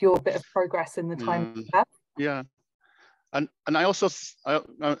and make your bit of progress in the time you have. Yeah. And I also, this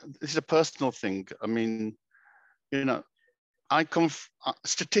is a personal thing. I mean, you know,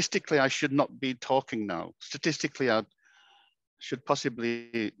 statistically, I should not be talking now. Statistically, I should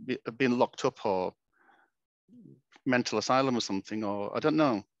possibly have been locked up or mental asylum or something, or I don't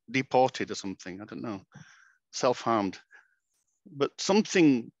know, deported or something. I don't know, self-harmed. But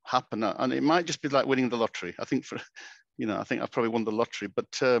something happened, and it might just be like winning the lottery. I think I think I've probably won the lottery,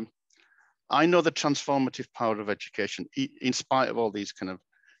 but I know the transformative power of education, in spite of all these kind of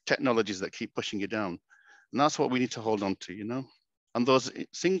technologies that keep pushing you down. And that's what we need to hold on to, you know. And those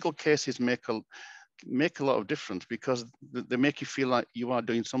single cases make a lot of difference, because they make you feel like you are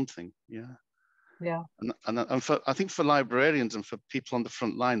doing something. Yeah. Yeah. And I think for librarians and for people on the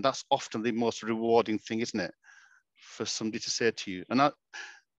front line, that's often the most rewarding thing, isn't it? For somebody to say to you. And I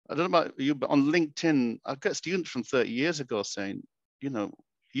don't know about you, but on LinkedIn, I get students from 30 years ago saying, you know,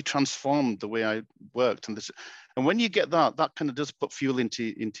 you transformed the way I worked, and when you get that kind of does put fuel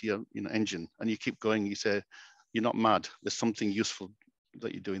into your engine, and you keep going. You say, you're not mad. There's something useful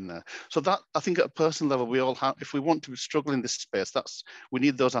that you're doing there. So that, I think, at a personal level, we all have, if we want to struggle in this space, we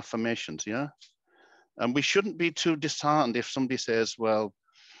need those affirmations, yeah. And we shouldn't be too disheartened if somebody says, well,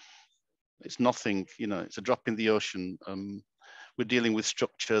 it's nothing, you know, it's a drop in the ocean. We're dealing with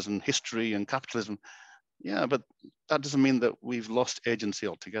structures and history and capitalism. Yeah, but that doesn't mean that we've lost agency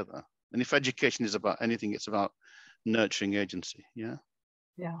altogether. And if education is about anything, it's about nurturing agency. Yeah.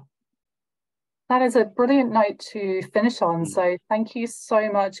 Yeah. That is a brilliant note to finish on. So thank you so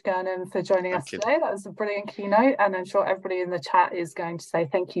much, Gurnam, for joining us today. That was a brilliant keynote, and I'm sure everybody in the chat is going to say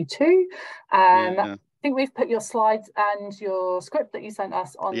thank you too. I think we've put your slides and your script that you sent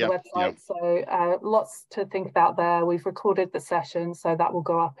us on the website, so lots to think about there. We've recorded the session, so that will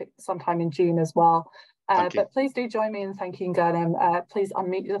go up sometime in June as well. But please do join me in thanking Gurnam. Please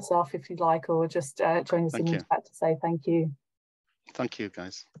unmute yourself if you'd like, or just join us in the chat to say thank you. Thank you,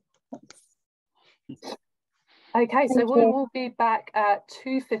 guys. Okay, so we will be back at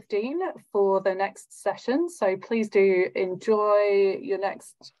 2:15 for the next session. So please do enjoy your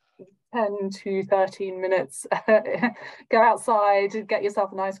next 10 to 13 minutes. Go outside, get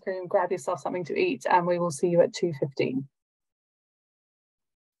yourself an ice cream, grab yourself something to eat, and we will see you at 2:15.